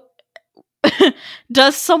scenario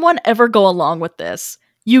does someone ever go along with this?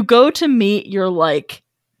 You go to meet your, like,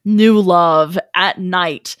 new love at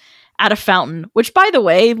night at a fountain, which, by the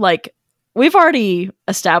way, like, we've already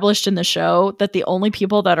established in the show that the only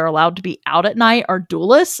people that are allowed to be out at night are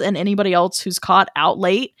duelists, and anybody else who's caught out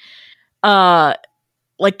late,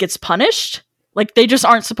 like, gets punished. Like, they just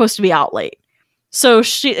aren't supposed to be out late. So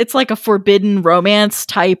it's like a forbidden romance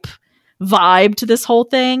type vibe to this whole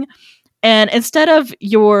thing. And instead of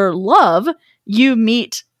your love, you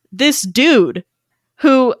meet this dude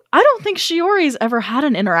who I don't think Shiori's ever had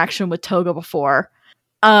an interaction with Toga before.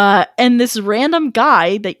 And this random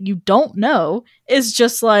guy that you don't know is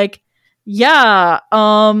just like, yeah,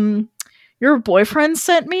 your boyfriend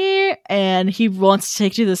sent me and he wants to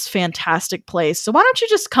take you to this fantastic place. So why don't you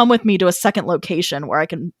just come with me to a second location where I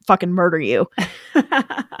can fucking murder you?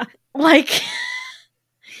 Like,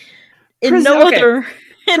 in no other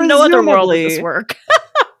world would this work.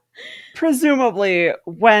 Presumably,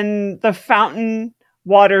 when the fountain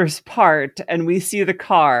waters part and we see the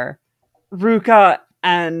car, Ruka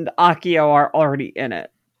and Akio are already in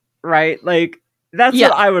it, right? Like, that's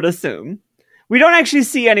what I would assume. We don't actually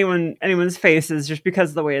see anyone's faces just because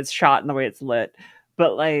of the way it's shot and the way it's lit.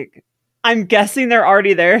 But, like, I'm guessing they're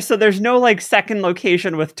already there, so there's no, like, second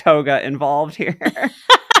location with Toga involved here.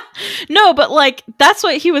 No, but, like, that's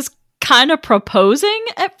what he was kind of proposing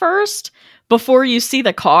at first before you see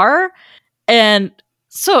the car. And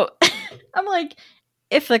so, I'm like,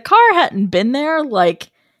 if the car hadn't been there, like,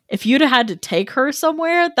 if you'd have had to take her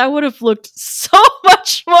somewhere, that would have looked so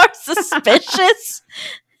much more suspicious.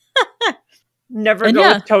 Never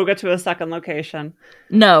go with Toga to a second location.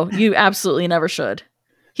 No, you absolutely never should.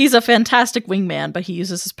 He's a fantastic wingman, but he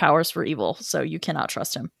uses his powers for evil, so you cannot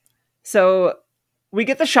trust him. So we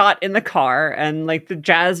get the shot in the car, and like the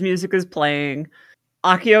jazz music is playing.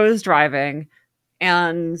 Akio is driving,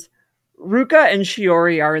 and Ruka and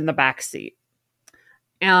Shiori are in the back seat.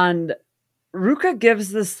 And Ruka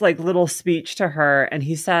gives this like little speech to her, and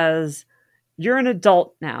he says, "You're an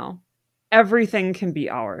adult now. Everything can be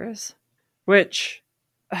ours." Which,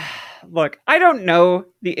 look, I don't know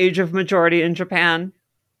the age of majority in Japan.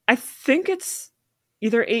 I think it's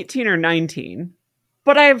either 18 or 19.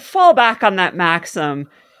 But I fall back on that maxim.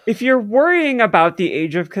 If you're worrying about the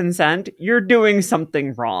age of consent, you're doing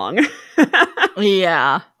something wrong.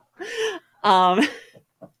 Yeah.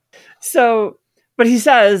 So, but he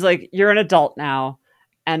says, like, you're an adult now,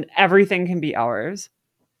 and everything can be ours.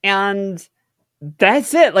 And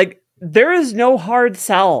that's it. Like, there is no hard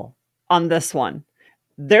sell on this one.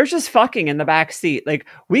 They're just fucking in the back seat. Like,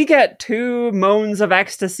 we get 2 moans of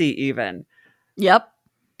ecstasy even. Yep.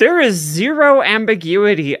 There is zero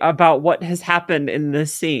ambiguity about what has happened in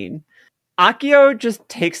this scene. Akio just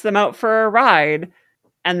takes them out for a ride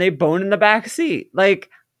and they bone in the back seat. Like,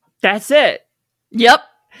 that's it. Yep.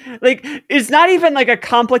 Like, it's not even like a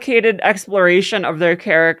complicated exploration of their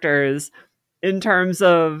characters in terms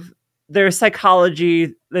of their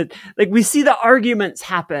psychology. That, like, we see the arguments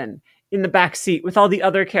happen in the back seat with all the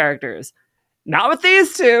other characters. Not with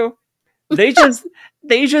these two. They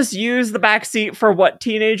just use the back seat for what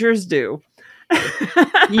teenagers do.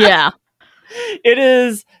 Yeah. It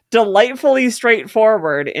is delightfully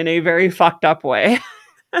straightforward in a very fucked up way.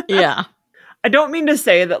 Yeah. I don't mean to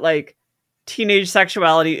say that like teenage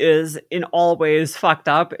sexuality is in all ways fucked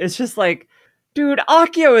up. It's just like, dude,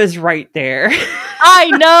 Akio is right there. I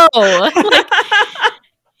know. Like,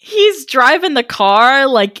 he's driving the car,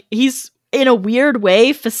 like he's in a weird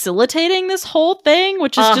way facilitating this whole thing,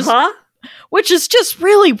 which is just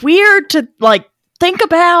really weird to like think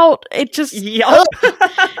about. It just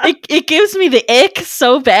it gives me the ick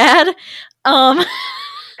so bad.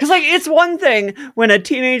 Because like it's one thing when a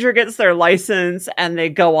teenager gets their license and they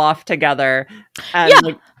go off together and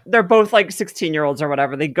like, they're both like 16-year-olds or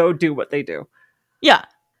whatever. They go do what they do. Yeah.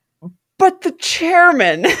 But the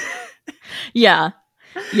chairman Yeah.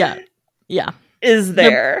 is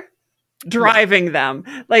there driving them.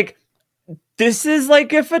 Like, this is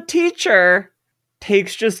like if a teacher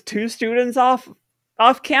takes just 2 students off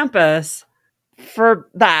campus for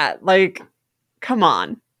that. Like, come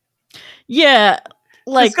on. Yeah.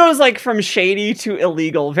 Like, this goes like from shady to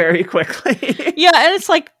illegal very quickly. Yeah, and it's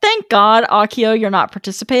like, thank God, Akio, you're not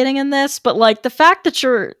participating in this. But like the fact that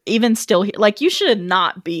you're even still here, like you should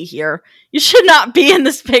not be here. You should not be in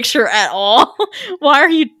this picture at all. Why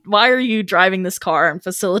are you driving this car and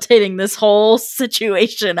facilitating this whole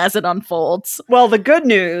situation as it unfolds? Well, the good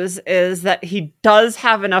news is that he does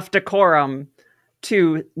have enough decorum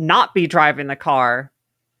to not be driving the car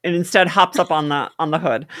and instead hops up on the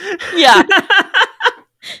hood. Yeah.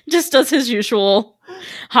 Just does his usual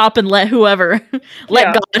hop and let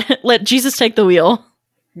let Jesus take the wheel.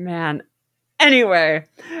 Man. Anyway,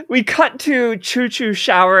 we cut to Choo Choo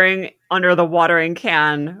showering under the watering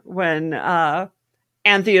can when Anthe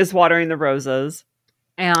is watering the roses.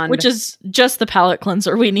 Which is just the palate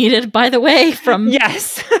cleanser we needed, by the way, from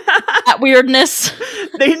yes. that weirdness.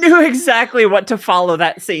 They knew exactly what to follow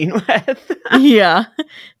that scene with. Yeah.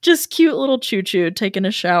 Just cute little Choo Choo taking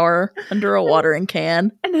a shower under a watering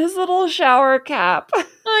can. And his little shower cap.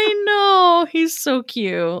 I know. He's so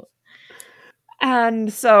cute.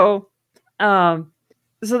 And so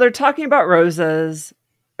they're talking about roses,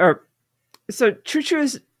 or So Choo Choo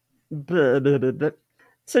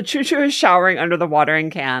is showering under the watering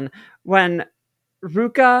can when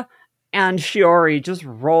Ruka and Shiori just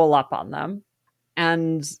roll up on them.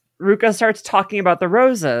 And Ruka starts talking about the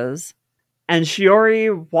roses, and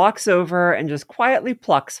Shiori walks over and just quietly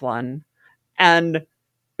plucks one. And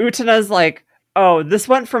Utena's like, oh, this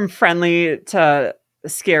went from friendly to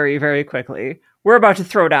scary very quickly. We're about to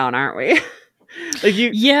throw down, aren't we?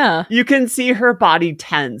 You can see her body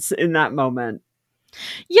tense in that moment.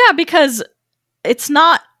 Yeah, because it's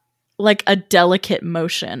not like a delicate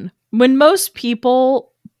motion. When most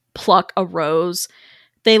people pluck a rose,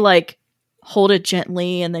 they like hold it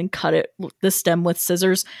gently and then cut it the stem with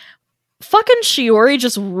scissors. Fucking Shiori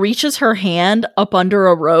just reaches her hand up under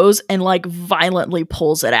a rose and like violently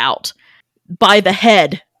pulls it out by the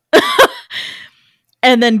head.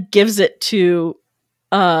 And then gives it to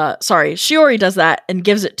Shiori does that and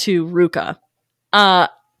gives it to Ruka.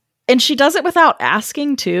 And she does it without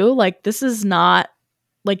asking too. Like, this is not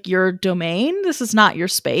like your domain. This is not your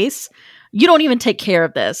space. You don't even take care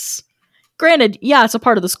of this. Granted, yeah, it's a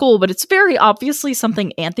part of the school, but it's very obviously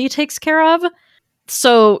something Anthy takes care of.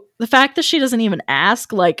 So the fact that she doesn't even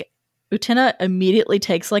ask, like, Utena immediately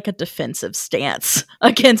takes like a defensive stance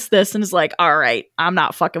against this and is like, all right, I'm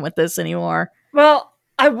not fucking with this anymore. Well,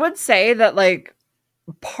 I would say that like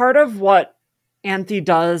part of what Anthy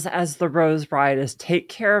does as the Rose Bride is take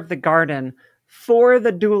care of the garden for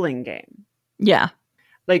the dueling game. Yeah.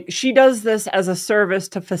 Like, she does this as a service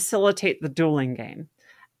to facilitate the dueling game.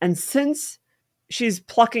 And since she's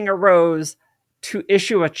plucking a rose to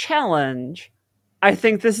issue a challenge, I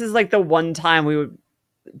think this is like the one time we would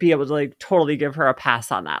be able to like totally give her a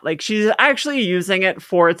pass on that. Like, she's actually using it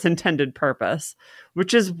for its intended purpose,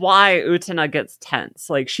 which is why Utena gets tense.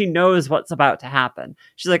 Like, she knows what's about to happen.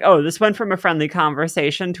 She's like, oh, this went from a friendly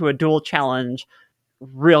conversation to a duel challenge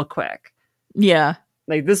real quick. Yeah.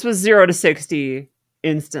 Like, this was 0 to 60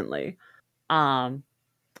 instantly. And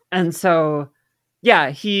so,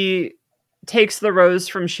 yeah, he takes the rose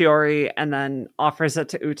from Shiori and then offers it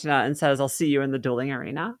to Utena and says, I'll see you in the dueling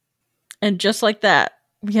arena. And just like that,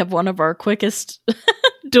 we have one of our quickest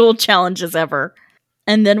duel challenges ever.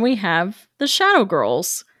 And then we have the Shadow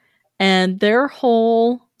Girls. And their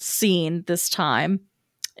whole scene this time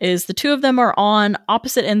is the two of them are on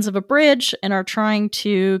opposite ends of a bridge and are trying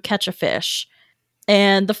to catch a fish.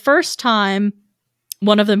 And the first time,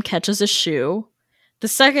 one of them catches a shoe. The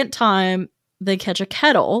second time, they catch a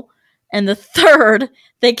kettle. And the third,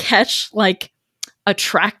 they catch like a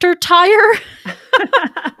tractor tire.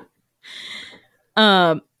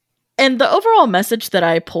 And the overall message that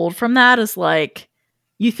I pulled from that is like,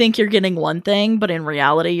 you think you're getting one thing, but in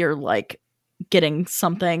reality, you're like getting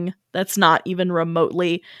something that's not even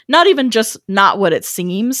remotely, not even just not what it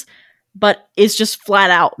seems, but is just flat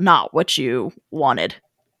out not what you wanted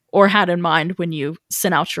or had in mind when you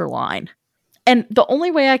sent out your line. And the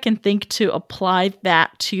only way I can think to apply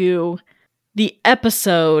that to the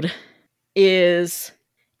episode is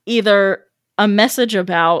either a message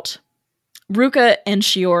about Ruka and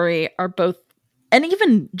Shiori are both, and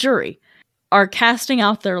even Juri, are casting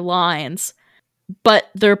out their lines, but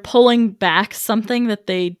they're pulling back something that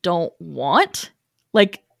they don't want,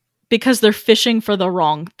 like, because they're fishing for the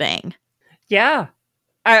wrong thing. Yeah,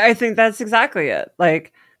 I think that's exactly it.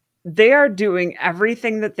 Like, they are doing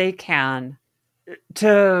everything that they can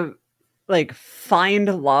to, like,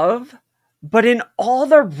 find love, but in all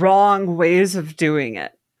the wrong ways of doing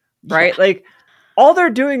it, right? Yeah. Like, all they're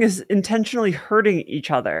doing is intentionally hurting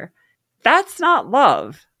each other. That's not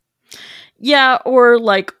love. Yeah, or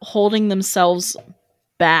like holding themselves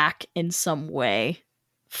back in some way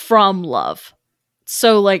from love.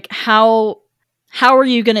 So like how are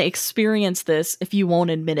you going to experience this if you won't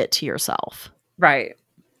admit it to yourself? Right.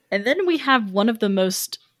 And then we have one of the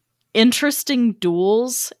most interesting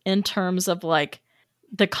duels in terms of like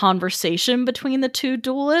the conversation between the two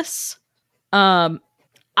duelists.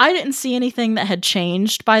 I didn't see anything that had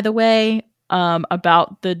changed, by the way,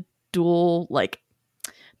 about the duel, like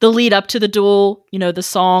the lead up to the duel, you know, the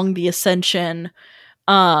song, the ascension,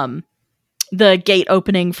 the gate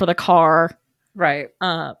opening for the car. Right.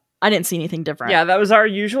 I didn't see anything different. Yeah, that was our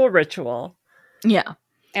usual ritual. Yeah.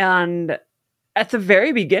 And at the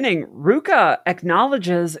very beginning, Ruka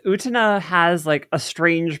acknowledges Utena has like a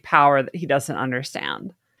strange power that he doesn't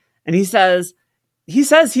understand. And he says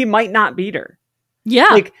he might not beat her. Yeah.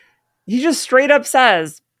 Like, he just straight up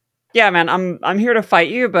says, yeah, man, I'm here to fight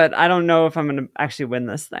you, but I don't know if I'm going to actually win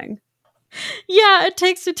this thing. Yeah, it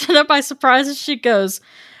takes Utena by surprise and she goes,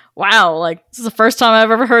 wow, like, this is the first time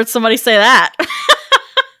I've ever heard somebody say that.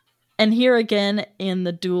 And here again in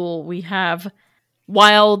the duel, we have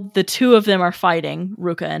while the two of them are fighting,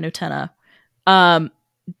 Ruka and Utena,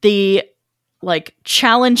 the like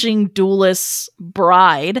challenging duelist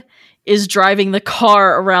bride is driving the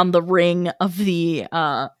car around the ring of the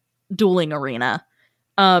dueling arena.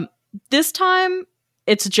 This time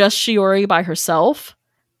it's just Shiori by herself.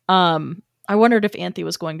 I wondered if Anthy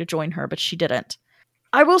was going to join her, but she didn't.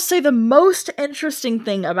 I will say the most interesting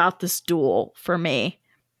thing about this duel for me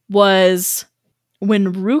was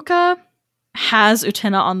when Ruka has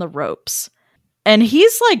Utena on the ropes and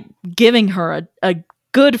he's like giving her a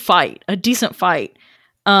good fight, a decent fight.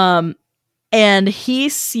 And he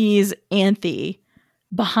sees Anthy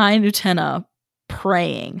behind Utena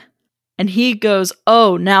praying. And he goes,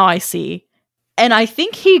 "Oh, now I see." And I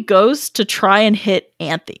think he goes to try and hit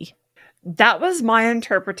Anthy. That was my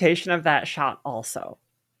interpretation of that shot also.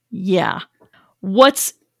 Yeah.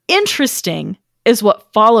 What's interesting is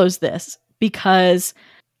what follows this, because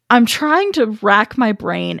I'm trying to rack my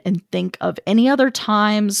brain and think of any other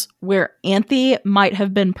times where Anthy might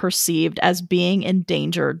have been perceived as being in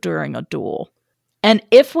danger during a duel. And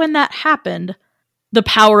if when that happened, the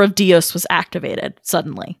power of Dios was activated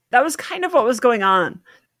suddenly. That was kind of what was going on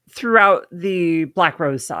throughout the Black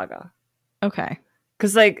Rose saga. Okay.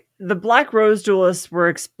 Because, like, the Black Rose duelists were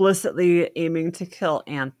explicitly aiming to kill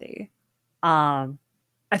Anthy. I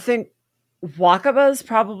think Wakaba's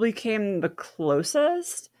probably came the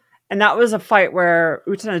closest. And that was a fight where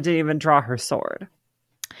Utena didn't even draw her sword.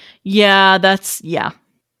 Yeah, that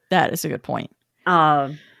is a good point.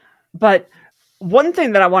 But one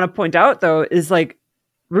thing that I want to point out, though, is, like,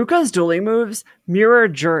 Ruka's dueling moves mirror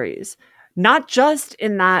Juri's. Not just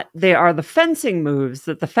in that they are the fencing moves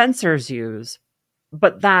that the fencers use,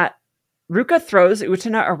 but that Ruka throws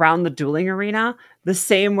Utena around the dueling arena the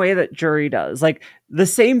same way that Juri does. Like, the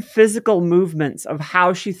same physical movements of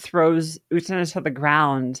how she throws Utena to the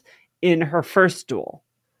ground in her first duel.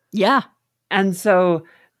 Yeah. And so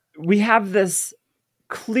we have this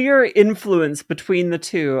clear influence between the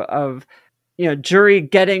two of, you know, Juri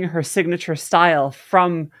getting her signature style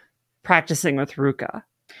from practicing with Ruka.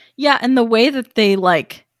 Yeah, and the way that they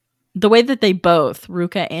both,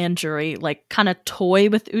 Ruka and Juri, like kind of toy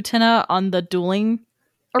with Utena on the dueling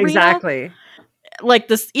arena. Exactly. Like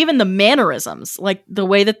this, even the mannerisms, like the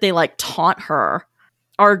way that they like taunt her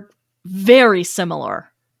are very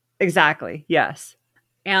similar. Exactly. Yes.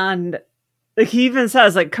 And like, he even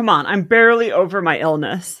says, like, "Come on, I'm barely over my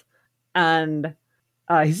illness." And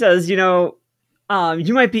he says, "You know,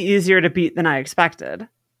 you might be easier to beat than I expected."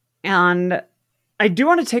 And I do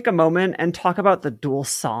want to take a moment and talk about the duel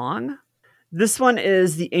song. This one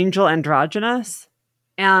is The Angel Androgynous.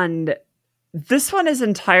 And this one is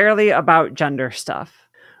entirely about gender stuff,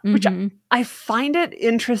 which I find it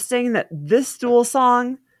interesting that this duel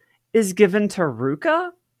song is given to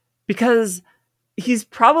Ruka, because he's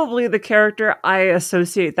probably the character I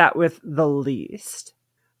associate that with the least.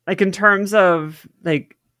 Like, in terms of,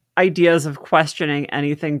 like, ideas of questioning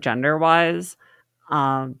anything gender-wise.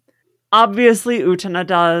 Obviously, Utena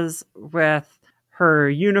does, with her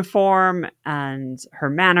uniform and her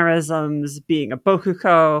mannerisms, being a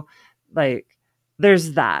Bokuko. Like,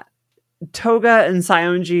 there's that. Toga and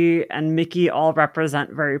Saionji and Miki all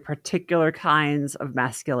represent very particular kinds of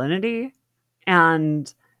masculinity.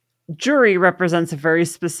 And Juri represents a very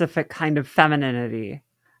specific kind of femininity.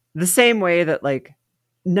 The same way that, like,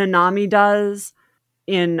 Nanami does,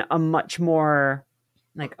 in a much more,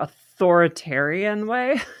 like, authoritarian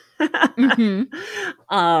way. I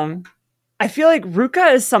feel like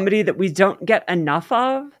Ruka is somebody that we don't get enough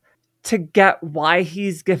of to get why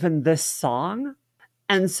he's given this song.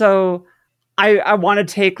 And so I want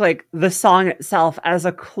to take, like, the song itself as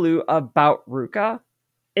a clue about Ruka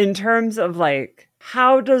in terms of, like,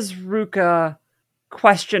 how does Ruka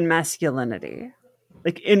question masculinity?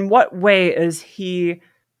 Like, in what way is he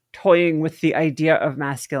toying with the idea of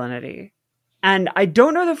masculinity? And I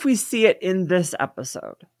don't know if we see it in this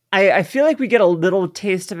episode. I feel like we get a little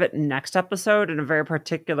taste of it next episode in a very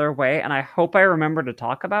particular way, and I hope I remember to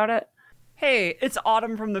talk about it. Hey, it's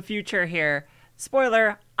Autumn from the future here.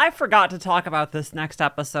 Spoiler, I forgot to talk about this next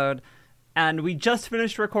episode, and we just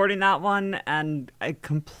finished recording that one, and I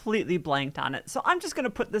completely blanked on it. So I'm just going to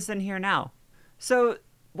put this in here now. So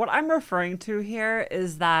what I'm referring to here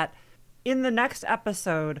is that in the next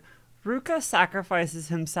episode, Ruka sacrifices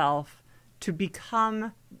himself to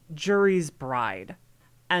become Juri's bride.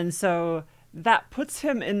 And so that puts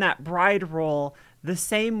him in that bride role the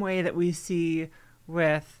same way that we see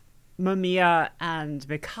with Mamiya and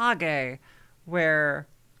Mikage, where,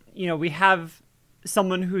 you know, we have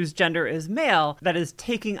someone whose gender is male that is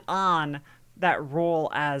taking on that role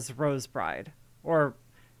as Rose Bride. Or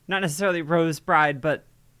not necessarily Rose Bride, but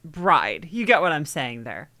bride. You get what I'm saying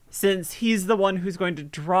there. Since he's the one who's going to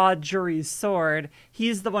draw Juri's sword,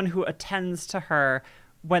 he's the one who attends to her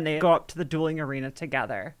when they go up to the dueling arena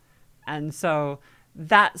together. And so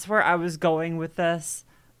that's where I was going with this.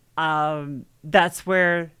 That's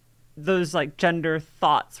where those like gender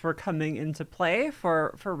thoughts were coming into play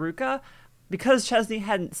for Ruka. Because Chesney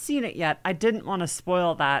hadn't seen it yet, I didn't want to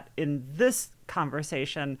spoil that in this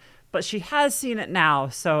conversation, but she has seen it now,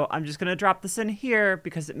 so I'm just going to drop this in here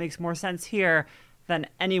because it makes more sense here than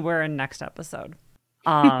anywhere in next episode.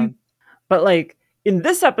 But like in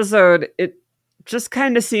this episode, it just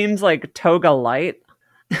kind of seems like Toga light.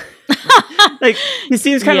 Like he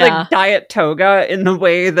seems kind of like Diet Toga in the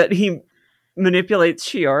way that he manipulates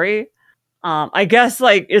Shiori. I guess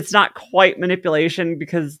like it's not quite manipulation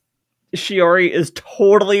because Shiori is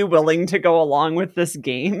totally willing to go along with this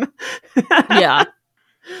game. Yeah.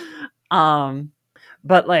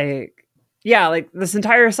 But like, yeah, like this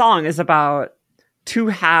entire song is about two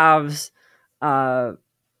halves, what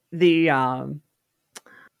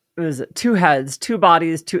is it? Two heads, two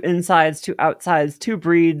bodies, two insides, two outsides, two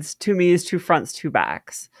breeds, two me's, two fronts, two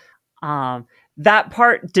backs. That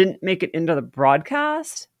part didn't make it into the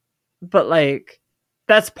broadcast, but like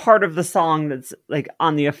that's part of the song that's like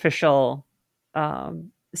on the official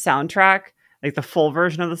soundtrack, like the full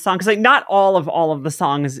version of the song. Because like not all of the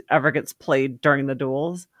songs ever gets played during the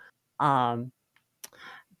duels. But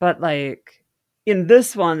like in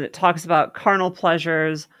this one, it talks about carnal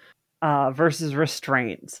pleasures versus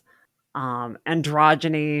restraints,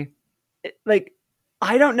 androgyny. Like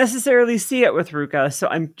I don't necessarily see it with Ruka, so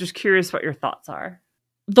I'm just curious what your thoughts are.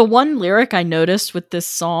 The one lyric I noticed with this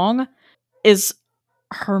song is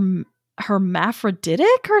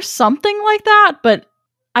hermaphroditic or something like that, but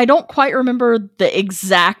I don't quite remember the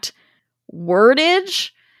exact wordage,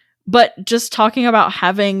 but just talking about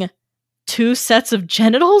having two sets of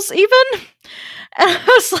genitals even. And I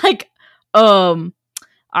was like, all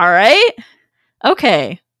right.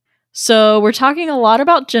 Okay. So we're talking a lot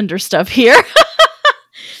about gender stuff here.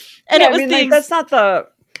 And yeah, it was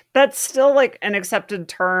that's still like an accepted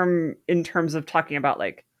term in terms of talking about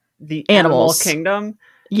like the animal kingdom.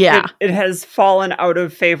 Yeah. It has fallen out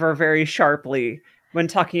of favor very sharply when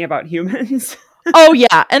talking about humans. Oh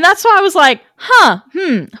yeah. And that's why I was like,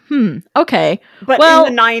 okay. But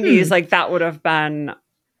in the 90s, like that would have been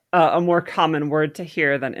a more common word to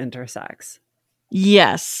hear than intersex.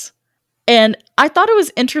 Yes. And I thought it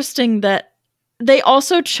was interesting that they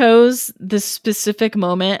also chose this specific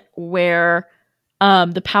moment where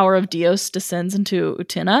the power of Dios descends into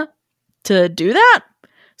Utena to do that.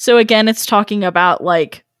 So again, it's talking about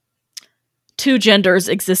like two genders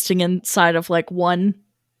existing inside of like one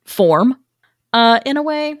form, in a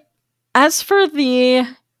way. As for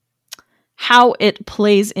how it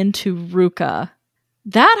plays into Ruka,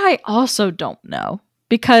 that I also don't know,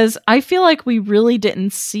 because I feel like we really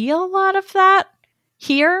didn't see a lot of that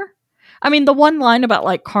here. I mean, the one line about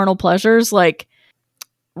like carnal pleasures, like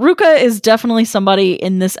Ruka is definitely somebody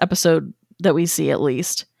in this episode that we see, at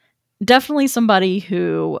least. Definitely somebody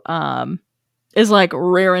who is like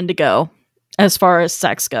raring to go as far as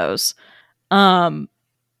sex goes. I'll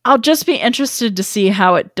just be interested to see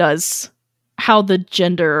how the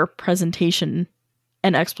gender presentation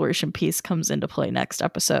and exploration piece comes into play next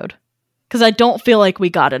episode. Because I don't feel like we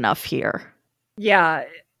got enough here. Yeah,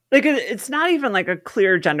 like it's not even like a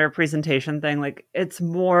clear gender presentation thing. Like it's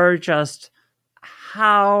more just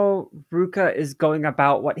how Ruka is going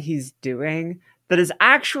about what he's doing that is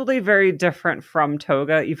actually very different from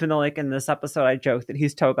Toga, even though like in this episode I joke that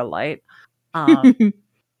he's Toga light.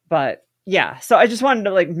 But yeah, so I just wanted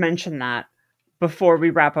to like mention that before we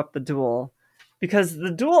wrap up the duel, because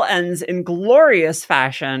the duel ends in glorious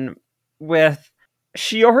fashion with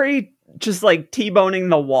Shiori just like T-boning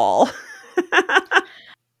the wall.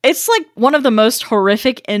 It's like one of the most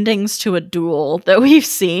horrific endings to a duel that we've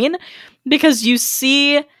seen, because you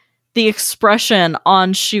see the expression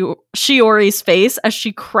on Shiori's face as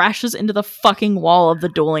she crashes into the fucking wall of the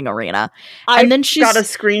dueling arena. And then she's got a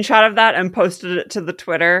screenshot of that and posted it to the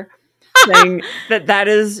Twitter saying that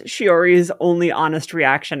is Shiori's only honest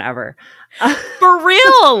reaction ever. For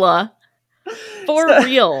real.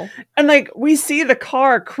 Real. And like we see the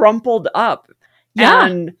car crumpled up. Yeah.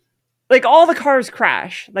 And like all the cars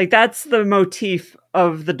crash. Like that's the motif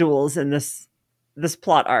of the duels in this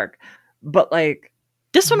plot arc. But like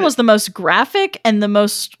this one was the most graphic and the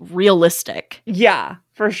most realistic. Yeah,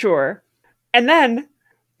 for sure. And then,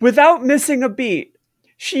 without missing a beat,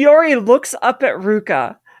 Shiori looks up at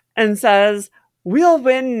Ruka and says, "We'll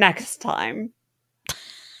win next time."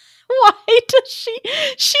 Why does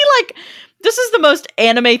she like, this is the most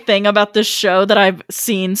anime thing about this show that I've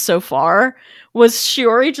seen so far, was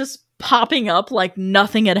Shiori just popping up like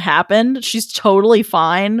nothing had happened. She's totally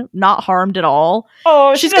fine, not harmed at all.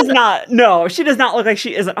 Oh, she does not look like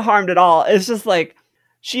she isn't harmed at all. It's just like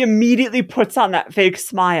she immediately puts on that fake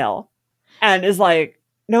smile and is like,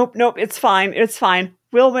 nope, it's fine.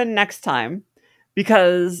 We'll win next time.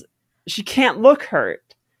 Because she can't look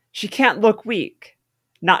hurt. She can't look weak.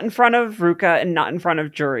 Not in front of Ruka and not in front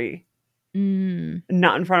of Juri.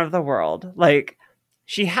 Not in front of the world. Like,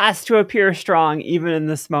 she has to appear strong even in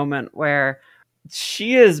this moment where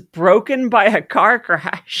she is broken by a car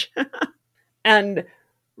crash. And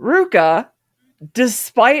Ruka,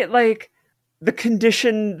 despite like the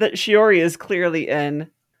condition that Shiori is clearly in,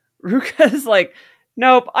 Ruka is like,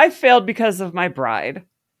 nope, I failed because of my bride.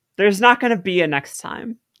 There's not going to be a next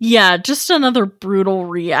time. Yeah, just another brutal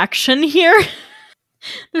reaction here.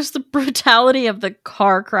 There's the brutality of the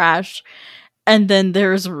car crash, and then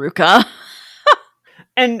there's Ruka.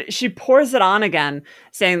 And she pours it on again,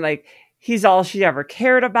 saying, like, he's all she ever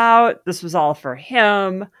cared about. This was all for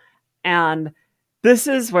him. And this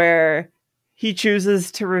is where he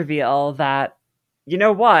chooses to reveal that, you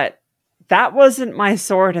know what? That wasn't my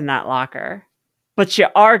sword in that locker. But you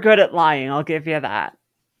are good at lying, I'll give you that.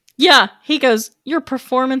 Yeah, he goes, your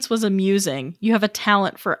performance was amusing. You have a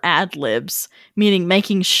talent for ad-libs, meaning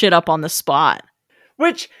making shit up on the spot.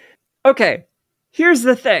 Which, okay, here's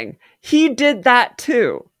the thing. He did that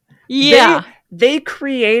too. Yeah. They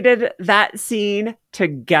created that scene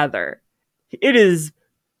together. It is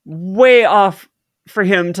way off for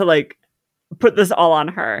him to, like, put this all on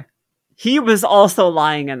her. He was also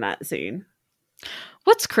lying in that scene.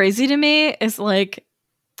 What's crazy to me is, like,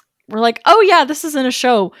 we're like, oh yeah, this isn't a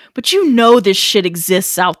show, but you know this shit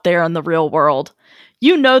exists out there in the real world.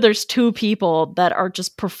 You know there's two people that are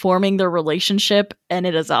just performing their relationship and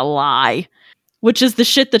it is a lie. Which is the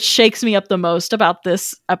shit that shakes me up the most about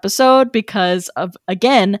this episode because of,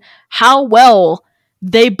 again, how well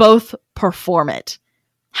they both perform it.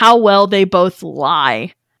 How well they both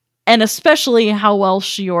lie. And especially how well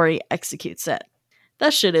Shiori executes it.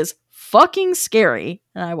 That shit is fucking scary,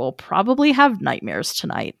 and I will probably have nightmares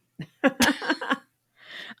tonight.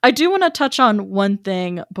 I do want to touch on one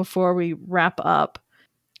thing before we wrap up.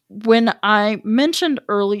 When I mentioned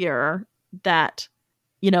earlier that,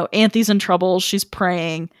 you know, Anthy's in trouble, she's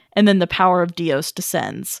praying, and then the power of Dios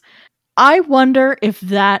descends. I wonder if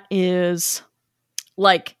that is,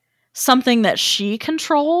 like, something that she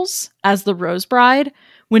controls as the Rose Bride.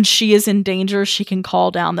 When she is in danger, she can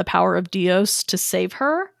call down the power of Dios to save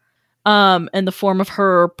her, in the form of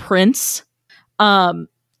her prince.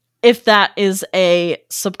 If that is a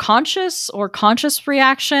subconscious or conscious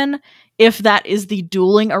reaction, if that is the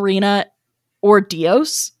dueling arena or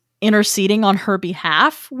Dios interceding on her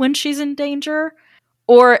behalf when she's in danger,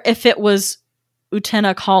 or if it was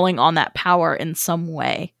Utena calling on that power in some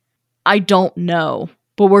way. I don't know,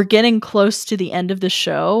 but we're getting close to the end of the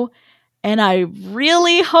show, and I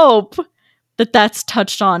really hope that that's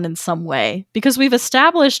touched on in some way, because we've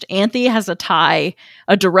established Anthy has a tie,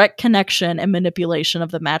 a direct connection and manipulation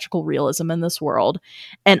of the magical realism in this world,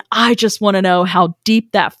 and I just want to know how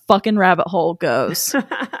deep that fucking rabbit hole goes.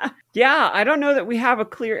 Yeah, I don't know that we have a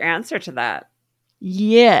clear answer to that.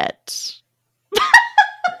 Yet.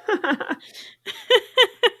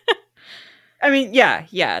 I mean, yeah,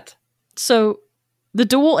 yet. So the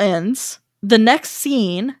duel ends. The next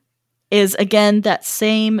scene is, again, that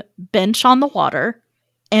same bench on the water,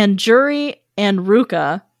 and Juri and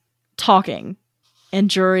Ruka talking. And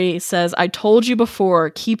Juri says, I told you before,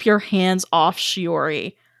 keep your hands off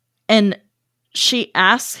Shiori. And she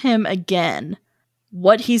asks him again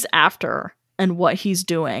what he's after and what he's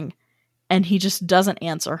doing, and he just doesn't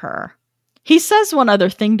answer her. He says one other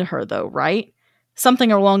thing to her, though, right?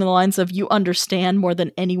 Something along the lines of, you understand more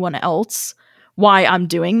than anyone else why I'm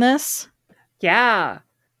doing this? Yeah.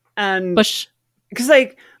 And because,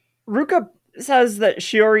 like, Ruka says that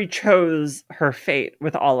Shiori chose her fate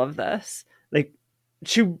with all of this. Like,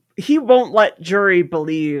 he won't let Juri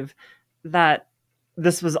believe that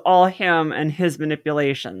this was all him and his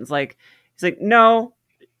manipulations. Like, he's like, no,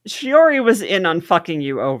 Shiori was in on fucking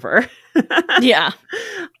you over. Yeah.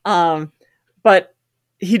 But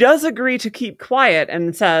he does agree to keep quiet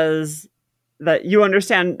and says that you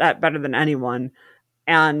understand that better than anyone.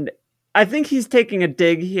 And I think he's taking a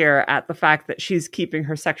dig here at the fact that she's keeping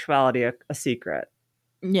her sexuality a secret.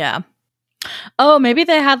 Yeah. Oh, maybe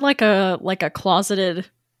they had like a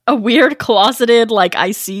weird closeted, like,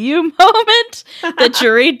 I see you moment that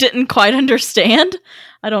Juri didn't quite understand.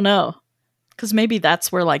 I don't know. Because maybe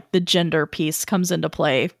that's where, like, the gender piece comes into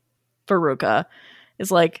play for Ruka.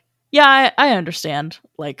 Is like, yeah, I understand,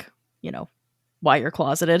 like, why you're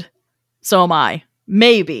closeted. So am I.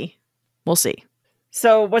 Maybe. We'll see.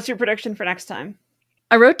 So what's your prediction for next time?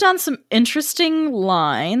 I wrote down some interesting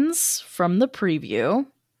lines from the preview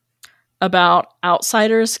about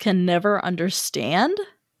outsiders can never understand.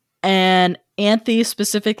 And Anthe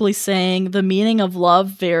specifically saying the meaning of love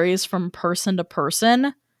varies from person to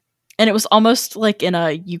person. And it was almost like in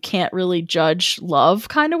a you can't really judge love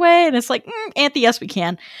kind of way. And it's like, Anthe, yes, we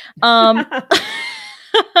can.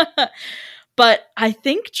 But I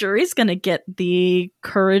think Juri's going to get the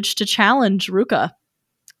courage to challenge Ruka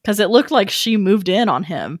because it looked like she moved in on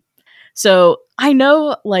him. So I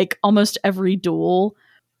know like almost every duel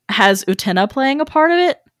has Utena playing a part of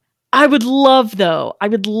it. I would love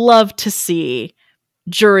to see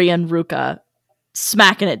Juri and Ruka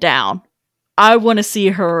smacking it down. I want to see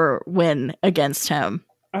her win against him.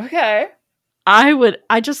 Okay.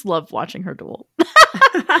 I just love watching her duel.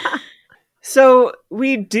 So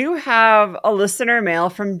we do have a listener mail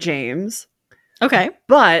from James. Okay.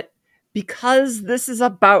 But because this is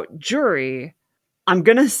about Juri, I'm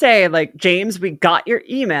going to say, like, James, we got your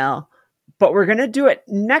email, but we're going to do it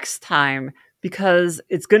next time because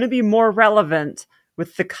it's going to be more relevant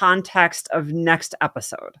with the context of next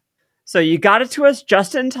episode. So you got it to us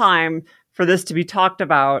just in time for this to be talked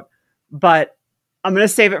about, but I'm going to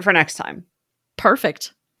save it for next time.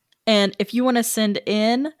 Perfect. And if you want to send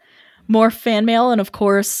in more fan mail and, of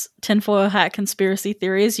course, tinfoil hat conspiracy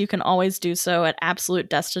theories, you can always do so at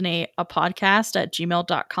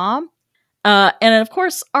absolutedestinyaPodcast@gmail.com. And, of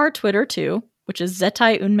course, our Twitter, too, which is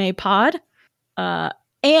Zettai Unmei Pod.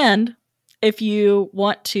 And if you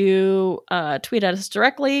want to tweet at us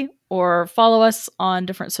directly or follow us on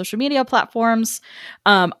different social media platforms,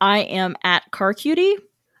 I am at CarCutie.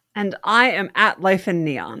 And I am at Life in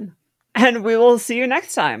Neon. And we will see you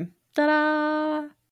next time. Ta-da!